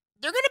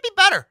going to be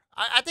better.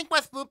 I think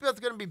West Bloomfield's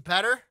going to be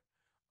better.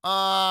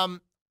 I've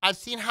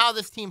seen how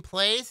this team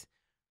plays.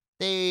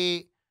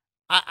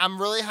 I'm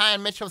really high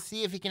on Mitchell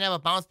C. if he can have a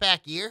bounce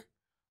back year.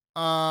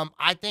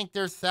 I think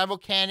there's several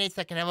candidates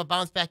that can have a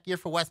bounce back year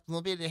for West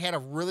Bloomfield. They had a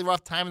really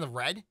rough time in the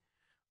Red.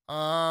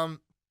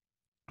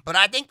 But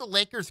I think the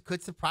Lakers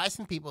could surprise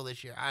some people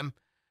this year.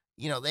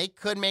 They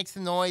could make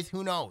some noise.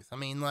 Who knows? I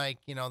mean,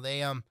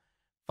 they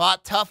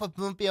fought tough with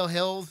Bloomfield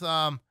Hills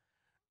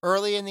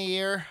early in the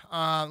year.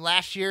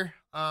 Last year,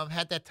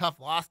 had that tough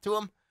loss to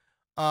them.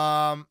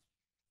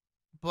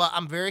 But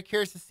I'm very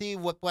curious to see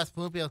what West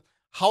Bloomfield,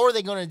 how are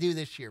they going to do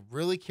this year?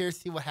 Really curious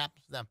to see what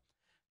happens to them.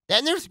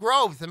 Then there's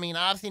Groves. I mean,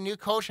 obviously, new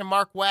coach and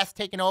Mark West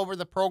taking over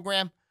the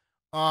program.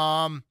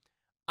 Elijah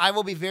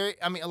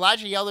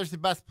Yeller's the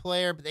best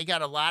player, but they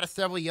got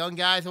several young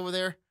guys over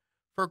there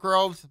for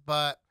Groves.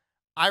 But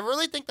I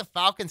really think the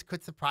Falcons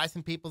could surprise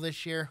some people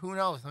this year. Who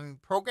knows? I mean,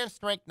 program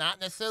strength, not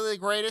necessarily the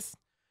greatest,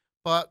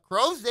 but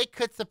Groves, they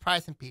could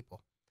surprise some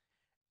people.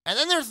 And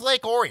then there's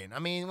Lake Orion. I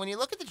mean, when you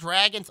look at the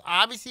Dragons,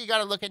 obviously you got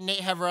to look at Nate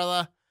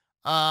Havrilla,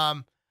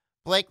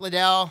 Blake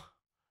Liddell,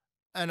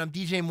 and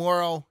DJ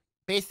Morrow.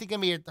 Basically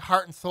gonna be the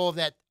heart and soul of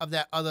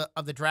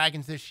the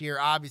Dragons this year,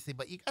 obviously.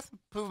 But you got some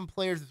proven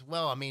players as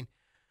well. I mean,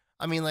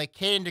 I mean, like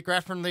Caden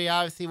DeGreffenly,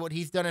 obviously what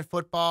he's done in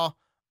football.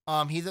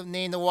 He's a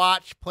name to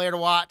watch, player to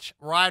watch.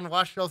 Ryan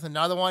Rushville's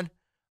another one.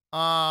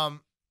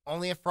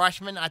 Only a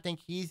freshman. I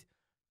think he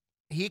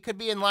could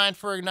be in line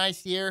for a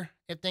nice year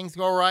if things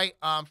go right.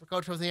 For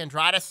Coach Jose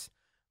Andrades.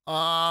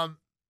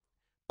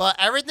 But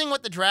everything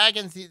with the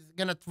Dragons is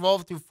gonna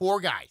revolve through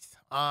 4 guys.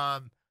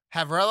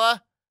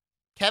 Havrilla,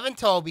 Kevin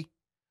Toby,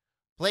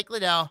 Blake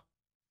Liddell,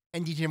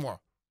 and DJ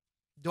Moore.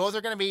 Those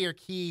are gonna be your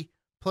key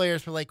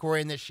players for Lake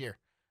Orion this year.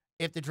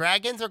 If the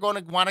Dragons are going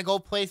to want to go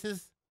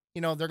places,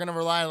 they're going to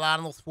rely a lot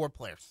on those 4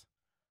 players.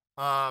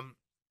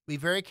 Be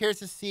very curious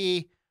to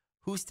see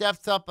who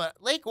steps up.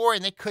 But Lake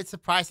Orion, they could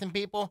surprise some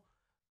people.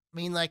 I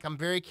mean, I'm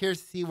very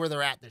curious to see where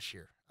they're at this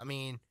year. I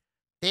mean,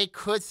 they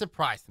could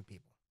surprise some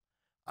people.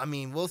 I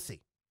mean, we'll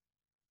see.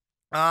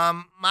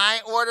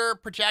 My order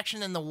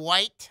projection in the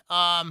white,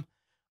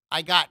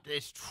 I got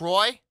is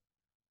Troy,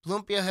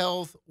 Bloomfield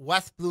Hills,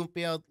 West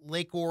Bloomfield,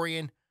 Lake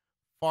Orion,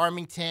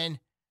 Farmington,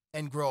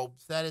 and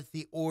Groves. That is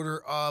the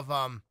order of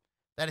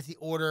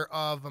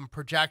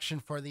projection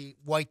for the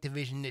white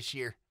division this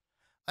year.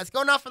 Let's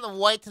go now from the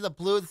white to the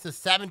blue. This is the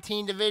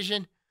 17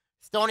 division.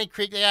 Stony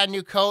Creek, they got a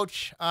new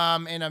coach,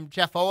 and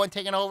Jeff Owen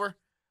taking over.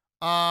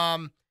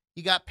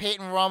 You got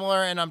Peyton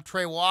Rummler and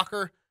Trey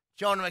Walker.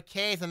 Jonah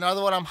McKay is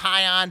another one I'm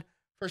high on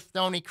for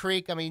Stony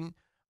Creek. I mean,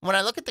 when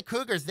I look at the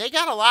Cougars, they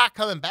got a lot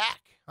coming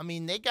back.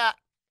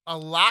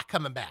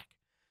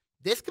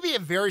 This could be a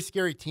very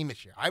scary team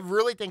this year. I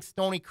really think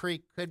Stony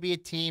Creek could be a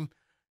team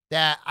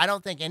that I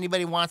don't think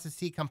anybody wants to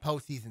see come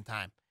postseason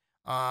time.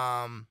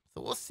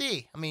 So we'll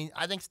see. I mean,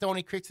 I think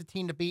Stony Creek's a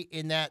team to beat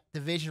in that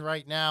division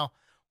right now.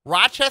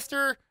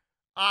 Rochester,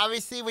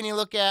 obviously, when you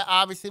look at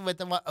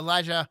what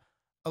Elijah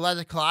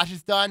Kalash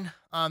has done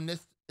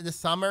this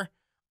summer,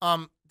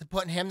 to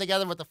putting him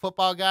together with the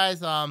football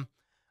guys.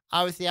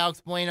 Obviously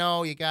Alex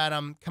Bueno, you got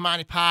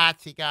Kamani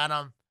Potts, you got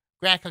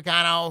Grant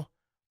Cagano,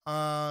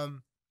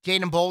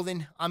 Jaden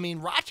Bolden. I mean,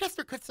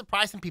 Rochester could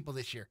surprise some people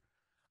this year.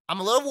 I'm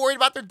a little worried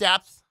about their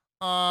depth.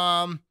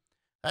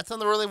 That's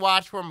something to really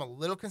watch for. I'm a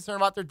little concerned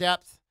about their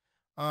depth.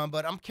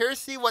 But I'm curious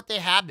to see what they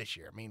have this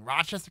year. I mean,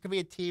 Rochester could be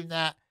a team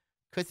that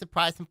could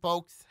surprise some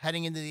folks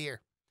heading into the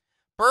year.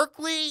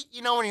 Berkeley,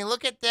 when you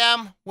look at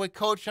them with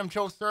Coach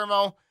Joe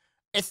Sermo,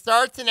 it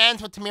starts and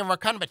ends with Tamir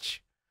Markunovich.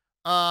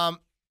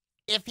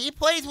 If he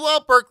plays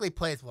well, Berkeley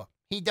plays well.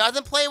 He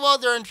doesn't play well,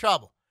 they're in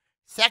trouble.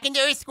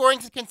 Secondary scoring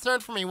is a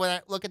concern for me when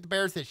I look at the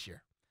Bears this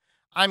year.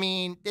 I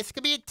mean, this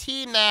could be a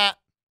team that,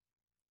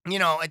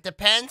 it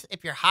depends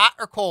if you're hot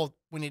or cold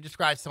when you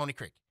describe Stony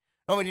Creek.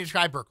 Or when you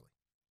describe Berkeley.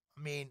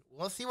 I mean,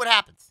 we'll see what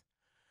happens.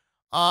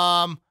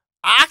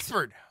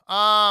 Oxford.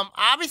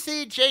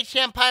 Obviously, Jake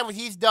Champagne, what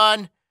he's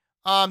done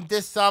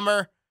this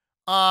summer.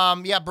 You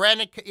have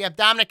Dominic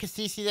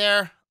Cassisi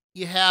there.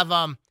 You have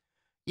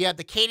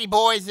the Katy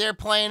boys there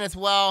playing as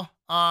well.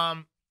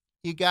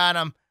 You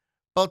got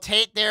Bo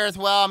Tate there as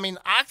well. I mean,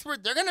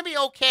 Oxford, they're going to be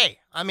okay.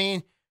 I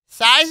mean,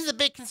 size is a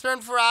big concern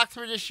for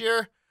Oxford this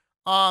year.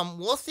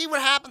 We'll see what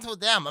happens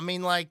with them. I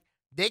mean,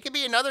 they could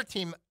be another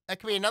team. That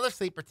could be another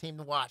sleeper team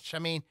to watch. I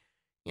mean,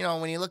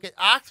 when you look at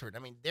Oxford, I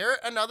mean, they're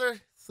another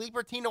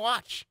sleeper team to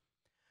watch.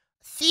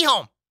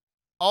 Seaholm,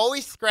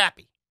 always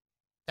scrappy.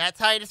 That's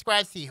how you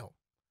describe Seaholm.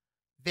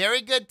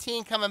 Very good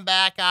team coming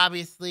back,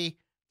 obviously.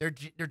 Their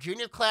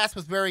junior class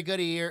was very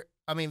good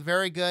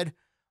very good.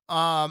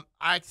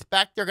 I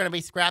expect they're going to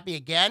be scrappy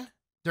again.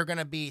 They're going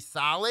to be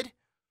solid.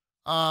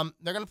 They're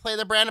going to play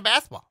their brand of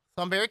basketball.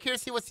 So I'm very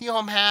curious to see what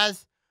Seaholm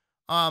has.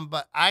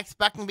 But I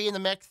expect them to be in the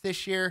mix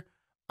this year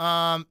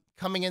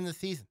coming in the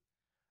season.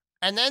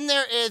 And then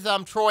there is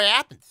Troy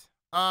Athens.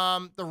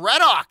 The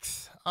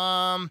Redhawks.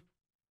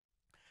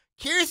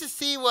 Curious to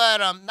see what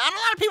not a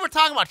lot of people are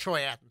talking about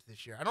Troy Athens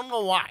this year. I don't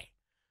know why.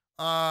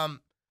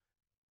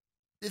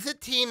 This is a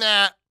team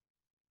that,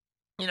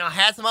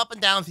 had some up and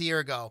downs a year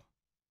ago.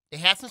 They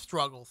had some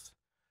struggles.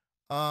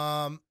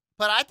 But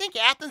I think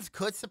Athens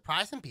could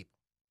surprise some people.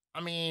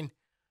 I mean,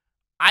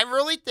 I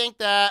really think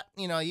that,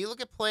 you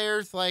look at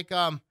players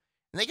and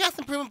they got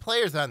some proven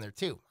players on there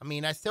too. I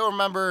mean, I still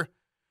remember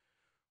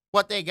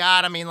what they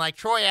got. I mean,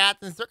 Troy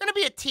Athens, they're going to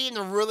be a team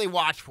to really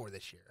watch for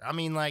this year. I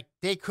mean,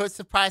 they could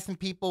surprise some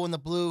people in the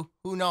blue.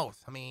 Who knows?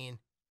 I mean,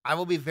 I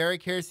will be very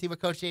curious to see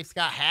what Coach Dave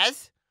Scott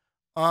has.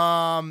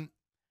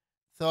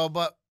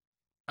 But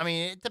I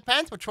mean, it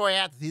depends with Troy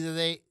Athens. Either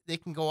they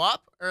can go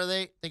up or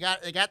they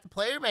got the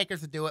player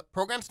makers to do it.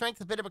 Program strength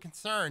is a bit of a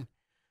concern.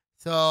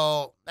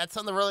 So that's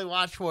something to really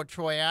watch for with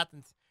Troy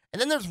Athens.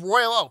 And then there's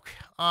Royal Oak.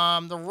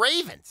 The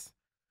Ravens.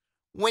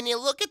 When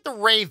you look at the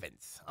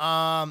Ravens,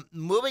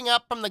 moving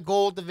up from the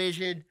gold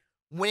division,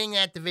 winning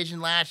that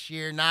division last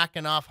year,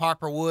 knocking off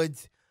Harper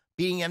Woods,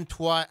 beating him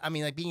twice.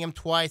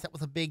 That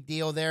was a big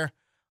deal there.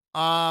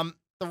 The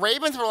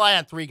Ravens rely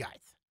on 3 guys.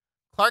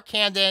 Clark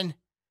Camden,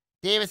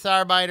 Davis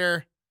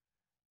Arbeiter,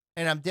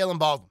 and Dylan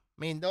Baldwin.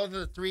 I mean, those are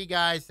the 3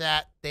 guys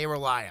that they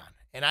rely on.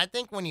 And I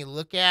think when you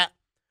look at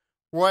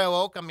Royal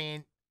Oak, I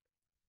mean,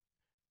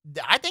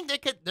 I think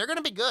they're going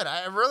to be good.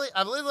 I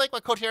really like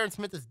what Coach Aaron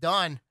Smith has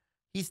done.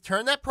 He's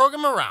turned that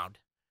program around.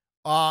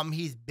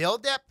 He's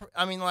built that.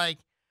 I mean, like,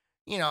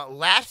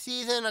 last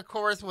season, of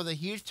course, was a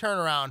huge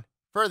turnaround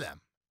for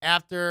them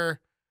after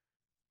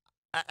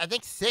I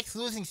think 6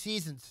 losing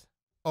seasons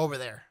over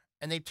there,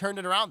 and they turned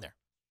it around there.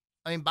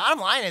 I mean, bottom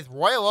line is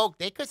Royal Oak,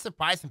 they could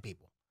surprise some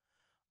people.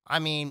 I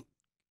mean,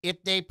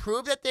 if they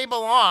prove that they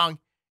belong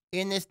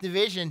in this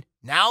division,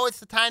 now it's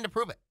the time to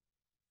prove it.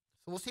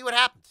 So we'll see what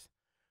happens.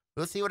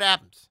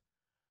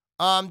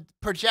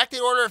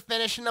 Projected order of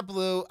finish in the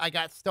blue, I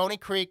got Stony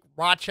Creek,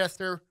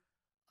 Rochester,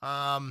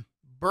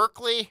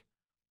 Berkeley,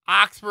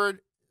 Oxford,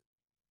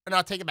 and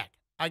I'll take it back.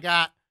 I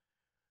got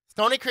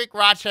Stony Creek,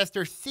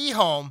 Rochester,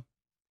 Seaholm,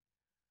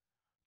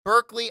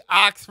 Berkeley,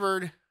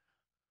 Oxford,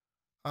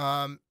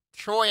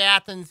 Troy,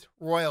 Athens,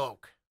 Royal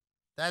Oak.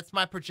 That's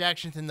my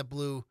projections in the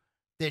blue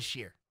this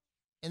year.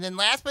 And then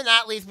last but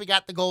not least, we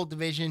got the gold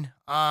division.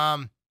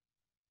 Obviously,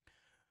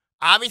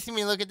 when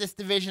you look at this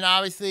division,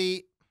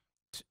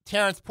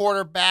 Terrence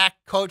Porter back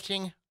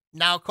coaching,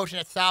 now coaching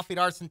at Southfield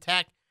Arts and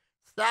Tech.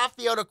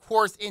 Southfield, of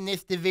course, in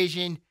this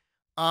division,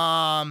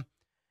 after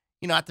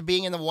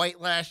being in the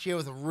white last year, it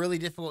was a really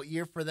difficult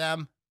year for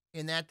them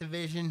in that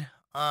division.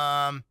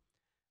 I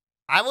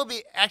will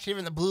be actually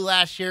in the blue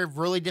last year,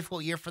 really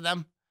difficult year for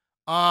them.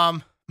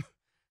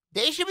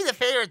 They should be the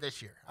favorite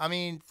this year. I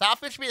mean,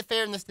 Southfield should be the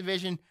favorite in this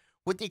division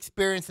with the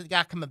experience that they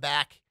got coming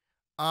back.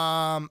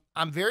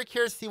 I'm very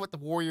curious to see what the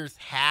Warriors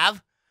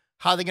have,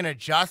 how they're going to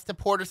adjust to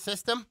Porter's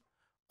system.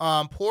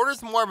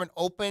 Porter's more of an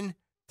open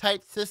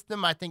type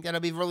system. I think that'll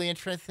be really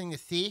interesting to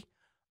see.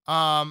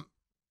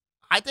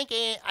 I think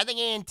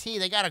A&T,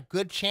 they got a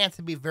good chance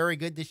to be very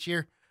good this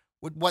year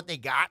with what they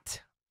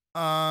got.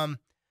 I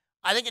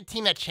think a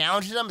team that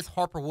challenges them is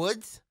Harper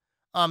Woods,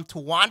 to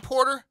Juan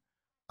Porter.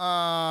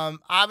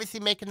 Obviously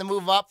making the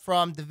move up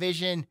from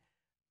Division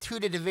 2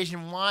 to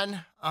Division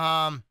 1.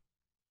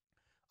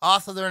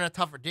 Also, they're in a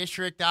tougher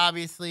district,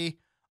 obviously.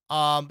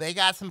 They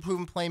got some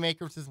proven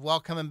playmakers as well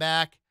coming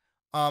back.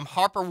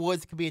 Harper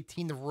Woods could be a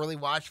team to really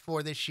watch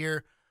for this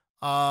year.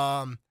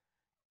 That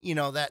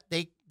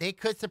they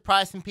could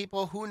surprise some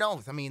people. Who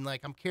knows? I mean,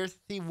 like, I'm curious to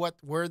see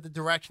where the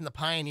direction the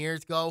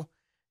Pioneers go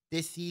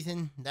this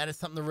season. That is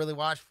something to really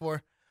watch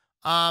for.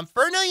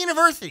 Ferndale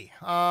University.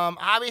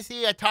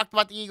 Obviously, I talked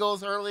about the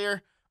Eagles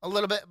earlier, a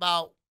little bit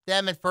about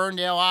them at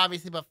Ferndale,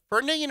 obviously, but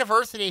Ferndale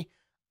University,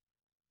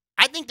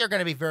 I think they're going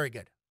to be very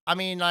good. I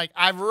mean, like,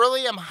 I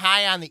really am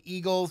high on the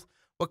Eagles,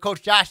 what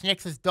Coach Josh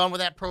Nix has done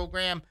with that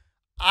program.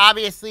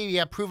 Obviously, you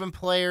have proven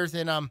players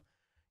in,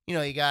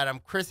 you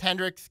got Chris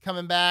Kendricks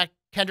coming back.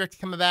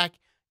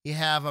 You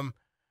have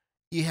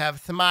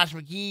Samaj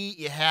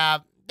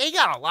McGee. They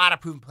got a lot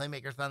of proven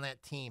playmakers on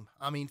that team.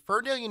 I mean,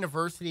 Ferndale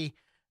University,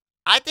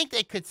 I think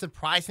they could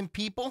surprise some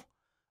people.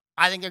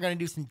 I think they're going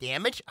to do some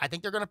damage. I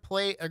think they're going to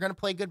play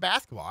good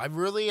basketball. I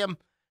really am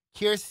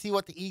curious to see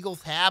what the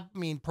Eagles have. I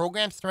mean,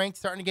 program strength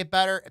starting to get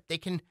better. If they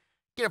can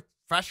get a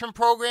freshman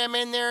program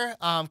in there,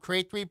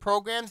 create 3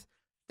 programs,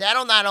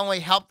 that'll not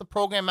only help the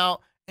program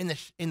out in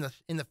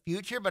the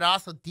future, but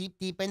also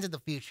deep into the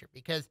future.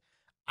 Because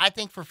I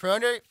think for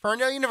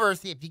Ferndale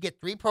University, if you get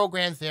 3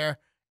 programs there,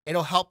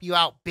 it'll help you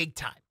out big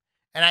time.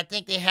 And I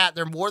think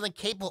they're more than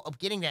capable of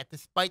getting that,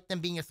 despite them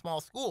being a small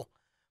school.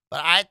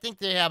 But I think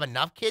they have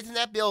enough kids in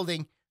that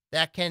building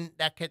that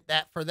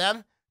for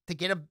them to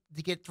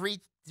get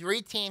three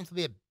teams will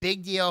be a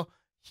big deal,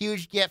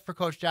 huge get for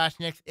Coach Josh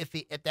Nix if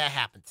that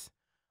happens.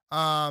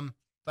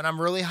 But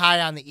I'm really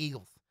high on the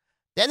Eagles.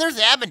 Then there's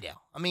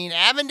Avondale. I mean,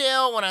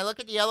 Avondale, when I look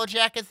at the Yellow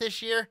Jackets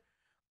this year,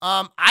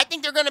 I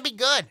think they're going to be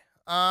good.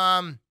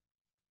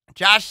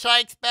 Josh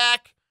Sykes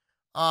back.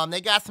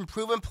 They got some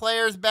proven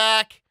players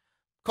back.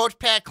 Coach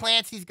Pat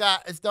Clancy's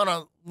has done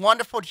a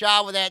wonderful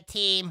job with that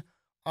team,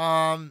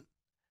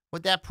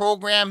 with that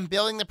program,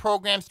 building the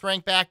program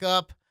strength back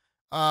up.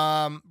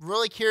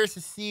 Really curious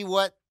to see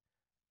what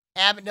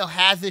Avondale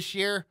has this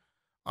year.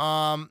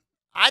 I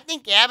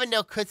think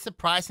Avondale could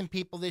surprise some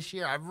people this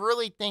year. I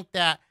really think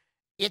that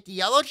if the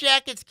Yellow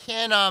Jackets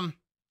can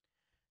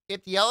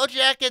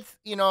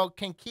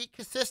keep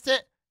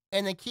consistent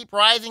and then keep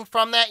rising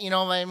from that,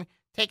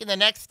 taking the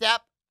next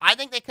step, I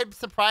think they could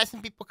surprise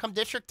some people come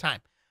district time.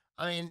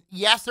 I mean,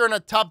 yes, they're in a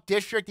tough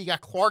district. You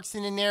got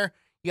Clarkson in there.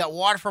 You got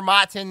Waterford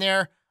Motts in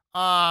there.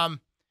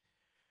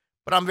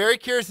 But I'm very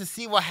curious to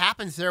see what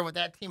happens there with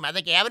that team. I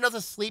think Avondale's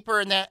a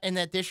sleeper in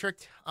that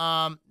district.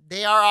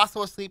 They are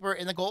also a sleeper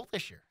in the gold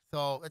this year.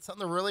 So it's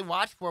something to really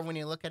watch for when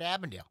you look at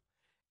Avondale.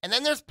 And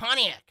then there's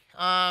Pontiac.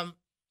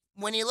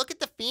 When you look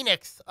at the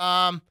Phoenix,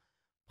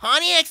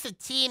 Pontiac's a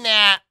team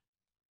that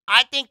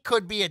I think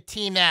could be a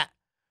team that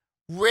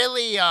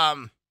really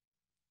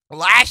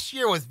last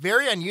year was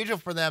very unusual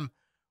for them,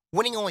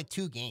 winning only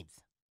 2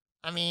 games.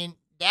 I mean,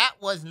 that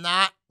was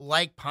not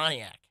like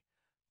Pontiac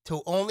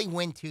to only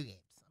win 2 games.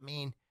 I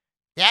mean,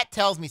 that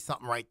tells me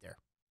something right there.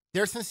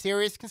 There's some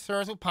serious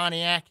concerns with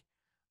Pontiac.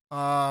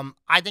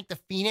 I think the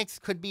Phoenix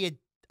could be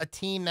a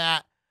team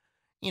that,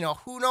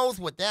 who knows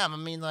with them. I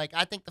mean, like,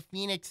 I think if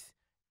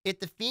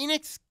the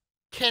Phoenix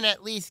can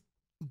at least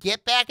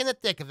get back in the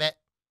thick of it,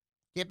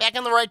 get back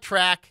on the right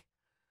track,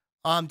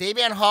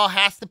 Davian Hall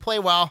has to play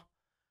well.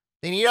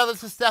 They need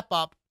others to step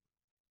up.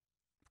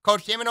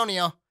 Coach Damon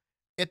O'Neill,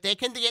 if they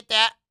can get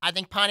that, I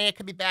think Pontiac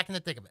could be back in the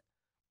thick of it.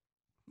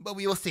 But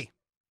we will see.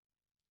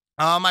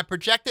 My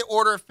projected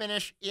order of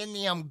finish in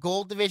the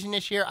gold division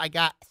this year, I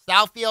got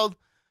Southfield,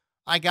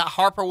 I got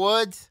Harper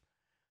Woods,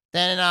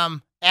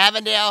 then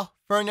Avondale,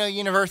 Ferndale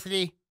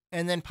University,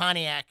 and then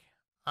Pontiac.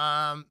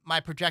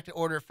 My projected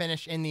order of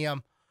finish in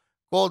the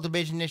gold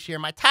division this year.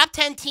 My top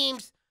 10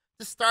 teams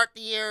to start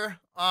the year.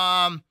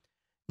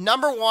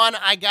 Number 1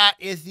 I got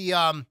is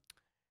the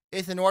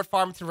North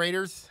Farmington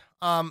Raiders.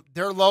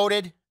 They're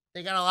loaded.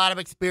 They got a lot of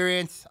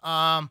experience.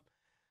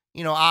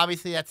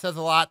 Obviously that says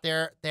a lot.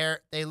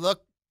 They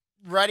look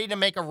ready to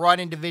make a run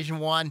in Division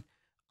 1.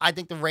 I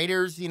think the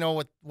Raiders,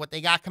 with what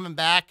they got coming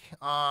back,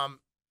 I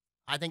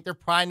think they're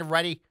primed and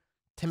ready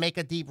to make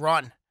a deep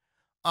run.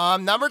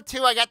 Number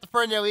 2, I got the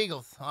Ferndale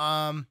Eagles.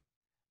 As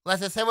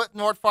I said with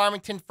North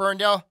Farmington,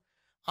 Ferndale,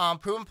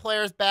 proven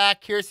players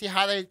back. Curious to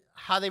see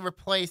how they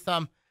replace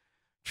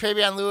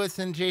Travion Lewis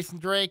and Jason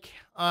Drake.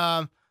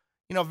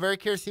 Very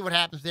curious to see what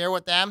happens there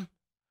with them.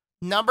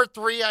 Number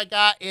 3, I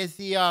got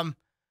the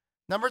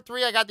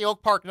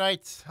Oak Park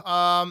Knights.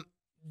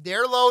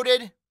 They're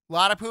loaded, a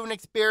lot of proven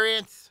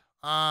experience.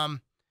 I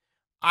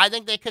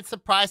think they could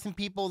surprise some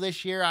people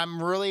this year.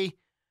 I'm really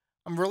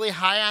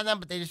high on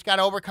them, but they just got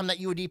to overcome that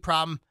UAD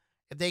problem.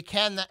 If they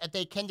can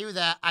do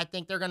that, I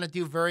think they're going to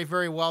do very,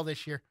 very well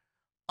this year.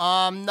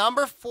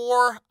 Number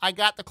 4, I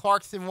got the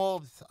Clarkston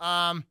Wolves.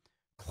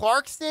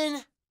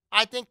 Clarkston,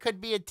 I think,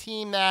 could be a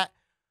team that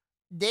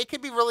they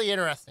could be really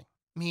interesting.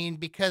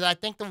 Because I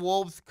think the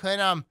Wolves could,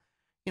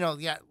 you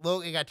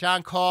got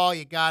John Call,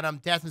 you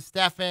got Desmond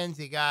Steffens,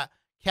 you got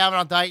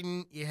Kavanaugh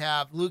Dighton, you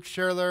have Luke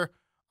Scherler,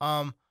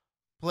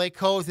 Blake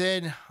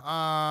Cozen,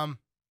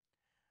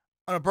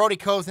 Brody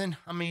Cozen.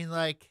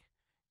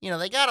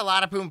 They got a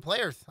lot of proven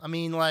players. But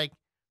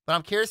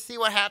I'm curious to see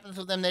what happens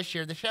with them this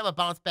year. They should have a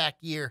bounce back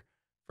year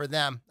for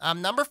them.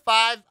 Number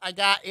 5 I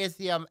got is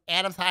the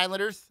Adams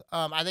Highlanders.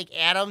 I think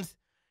Adams,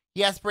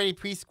 yes, Brady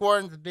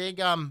pre-scored is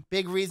a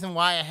big reason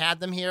why I had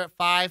them here at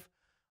 5.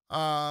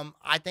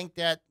 I think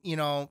that, it's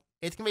going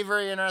to be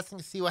very interesting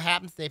to see what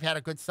happens. They've had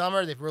a good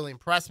summer. They've really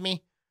impressed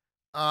me.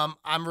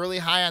 I'm really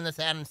high on this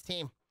Adams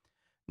team.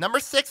 Number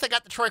 6, I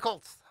got the Troy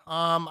Colts.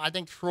 I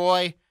think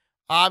Troy,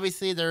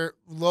 obviously, they're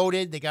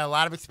loaded. They got a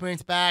lot of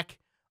experience back.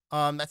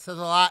 That says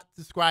a lot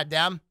to describe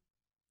them.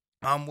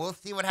 We'll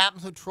see what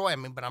happens with Troy.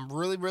 But I'm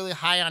really, really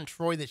high on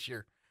Troy this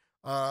year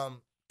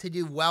to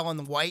do well in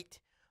the white.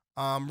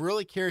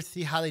 Really curious to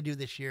see how they do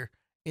this year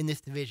in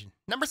this division.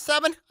 Number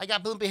 7, I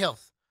got Bloomfield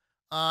Hills.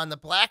 The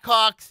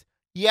Blackhawks,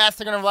 yes,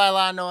 they're going to rely a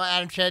lot on Noah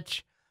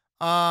Adamczyk.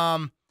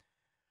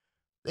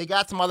 They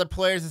got some other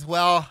players as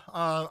well.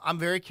 I'm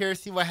very curious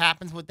to see what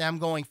happens with them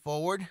going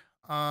forward.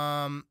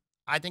 I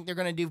think they're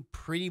going to do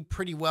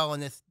pretty well in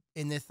this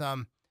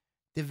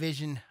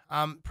division.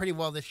 Pretty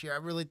well this year. I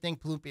really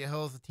think Bloomfield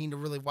Hills is a team to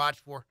really watch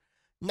for.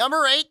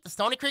 Number 8, the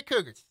Stony Creek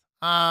Cougars.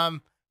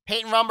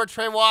 Peyton Rumber,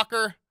 Trey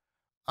Walker,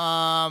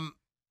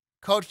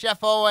 Coach Jeff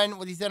Owen,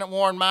 what he's done at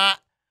Warren Mott.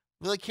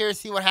 Really curious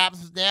to see what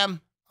happens with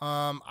them.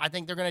 I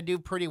think they're going to do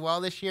pretty well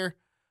this year.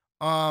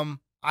 I'm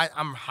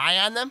high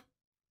on them,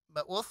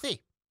 but we'll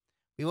see.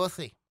 We will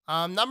see.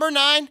 Number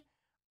 9,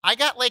 I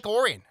got Lake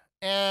Orion.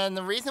 And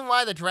the reason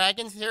why the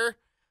Dragons here,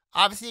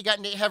 obviously you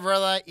got Nate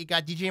Havrilla, you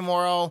got DJ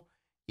Morrow,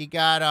 you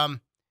got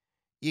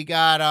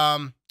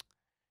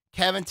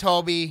Kevin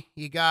Toby,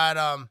 you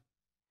got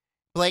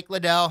Blake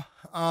Liddell.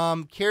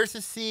 Curious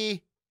to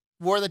see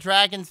where the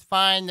Dragons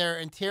find their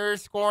interior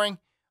scoring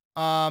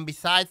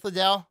besides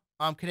Liddell.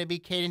 Could it be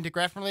Caden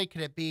DeGreffenly?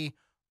 Could it be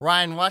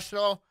Ryan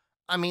Rushlow?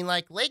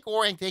 Lake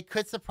Orion, they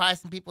could surprise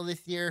some people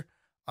this year.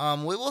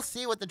 We will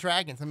see with the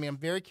Dragons. I'm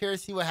very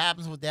curious to see what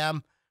happens with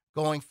them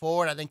going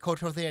forward. I think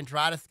Coach Jose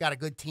Andrade's got a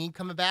good team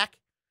coming back.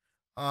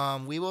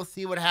 We will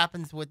see what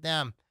happens with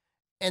them.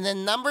 And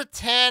then number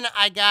 10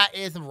 I got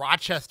is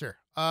Rochester.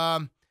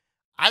 I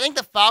think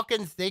the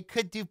Falcons, they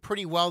could do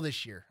pretty well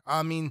this year.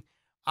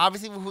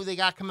 Obviously with who they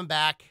got coming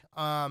back.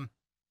 You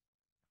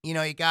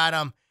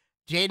got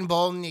Jaden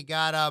Bolden, you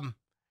got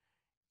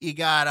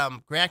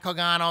Grant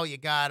Cogano, you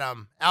got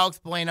Alex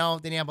Bueno,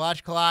 Daniel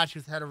Balaj-Kalach,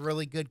 who's had a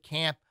really good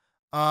camp.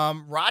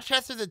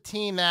 Rochester's a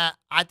team that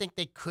I think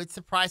they could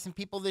surprise some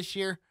people this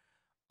year.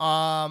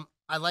 I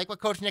like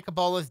what Coach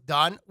Nicobola's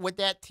done with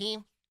that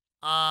team.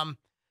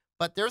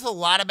 But there's a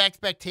lot of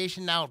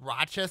expectation now at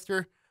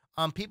Rochester.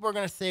 People are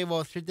going to say,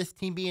 well, should this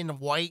team be in the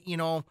white?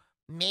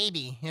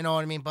 Maybe, you know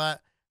what I mean? But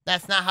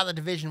that's not how the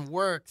division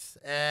works.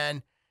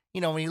 And,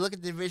 when you look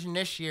at the division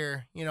this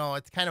year,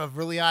 it's kind of a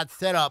really odd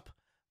setup.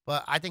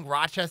 But I think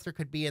Rochester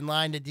could be in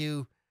line to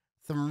do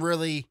some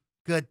really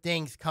good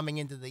things coming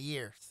into the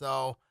year.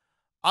 So,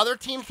 other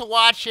teams to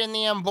watch in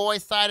the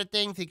boys side of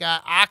things, you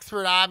got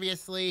Oxford,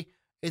 obviously,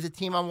 is a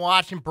team I'm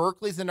watching.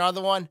 Berkeley's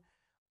another one.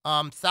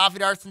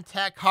 Southfield Arts and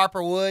Tech,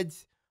 Harper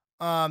Woods,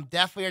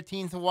 definitely are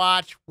teams to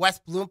watch.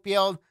 West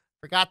Bloomfield,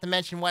 forgot to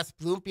mention West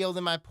Bloomfield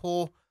in my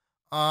pool.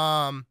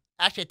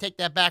 Actually, I take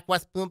that back.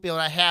 West Bloomfield,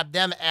 I have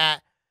them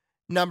at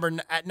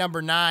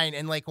number 9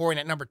 and Lake Orion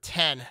at number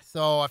 10.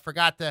 So I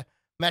forgot to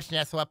mention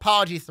that. So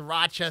apologies to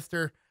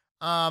Rochester.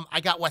 I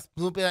got West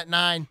Bloomfield at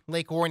 9,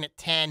 Lake Orion at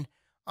 10.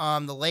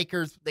 The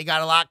Lakers, they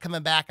got a lot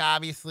coming back,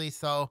 obviously.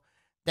 So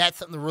that's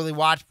something to really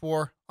watch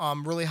for.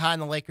 Really high on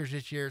the Lakers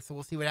this year. So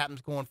we'll see what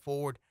happens going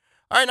forward.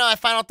 All right, now my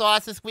final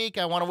thoughts this week.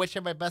 I want to wish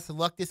everybody best of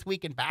luck this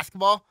week in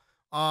basketball.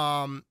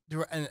 And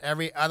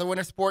every other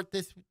winter sport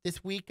this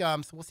week.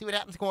 So we'll see what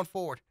happens going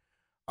forward.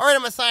 All right,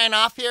 I'm going to sign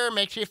off here.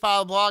 Make sure you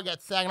follow the blog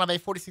at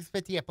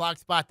SaginawBay4650 at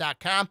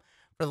blogspot.com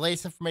for the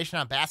latest information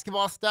on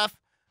basketball stuff.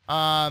 Okay,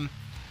 I'm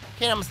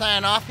going to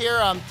sign off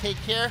here. Take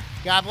care.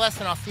 God bless,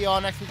 and I'll see you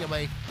all next week,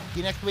 everybody.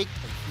 See you next week.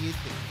 And see you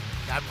soon.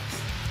 God bless.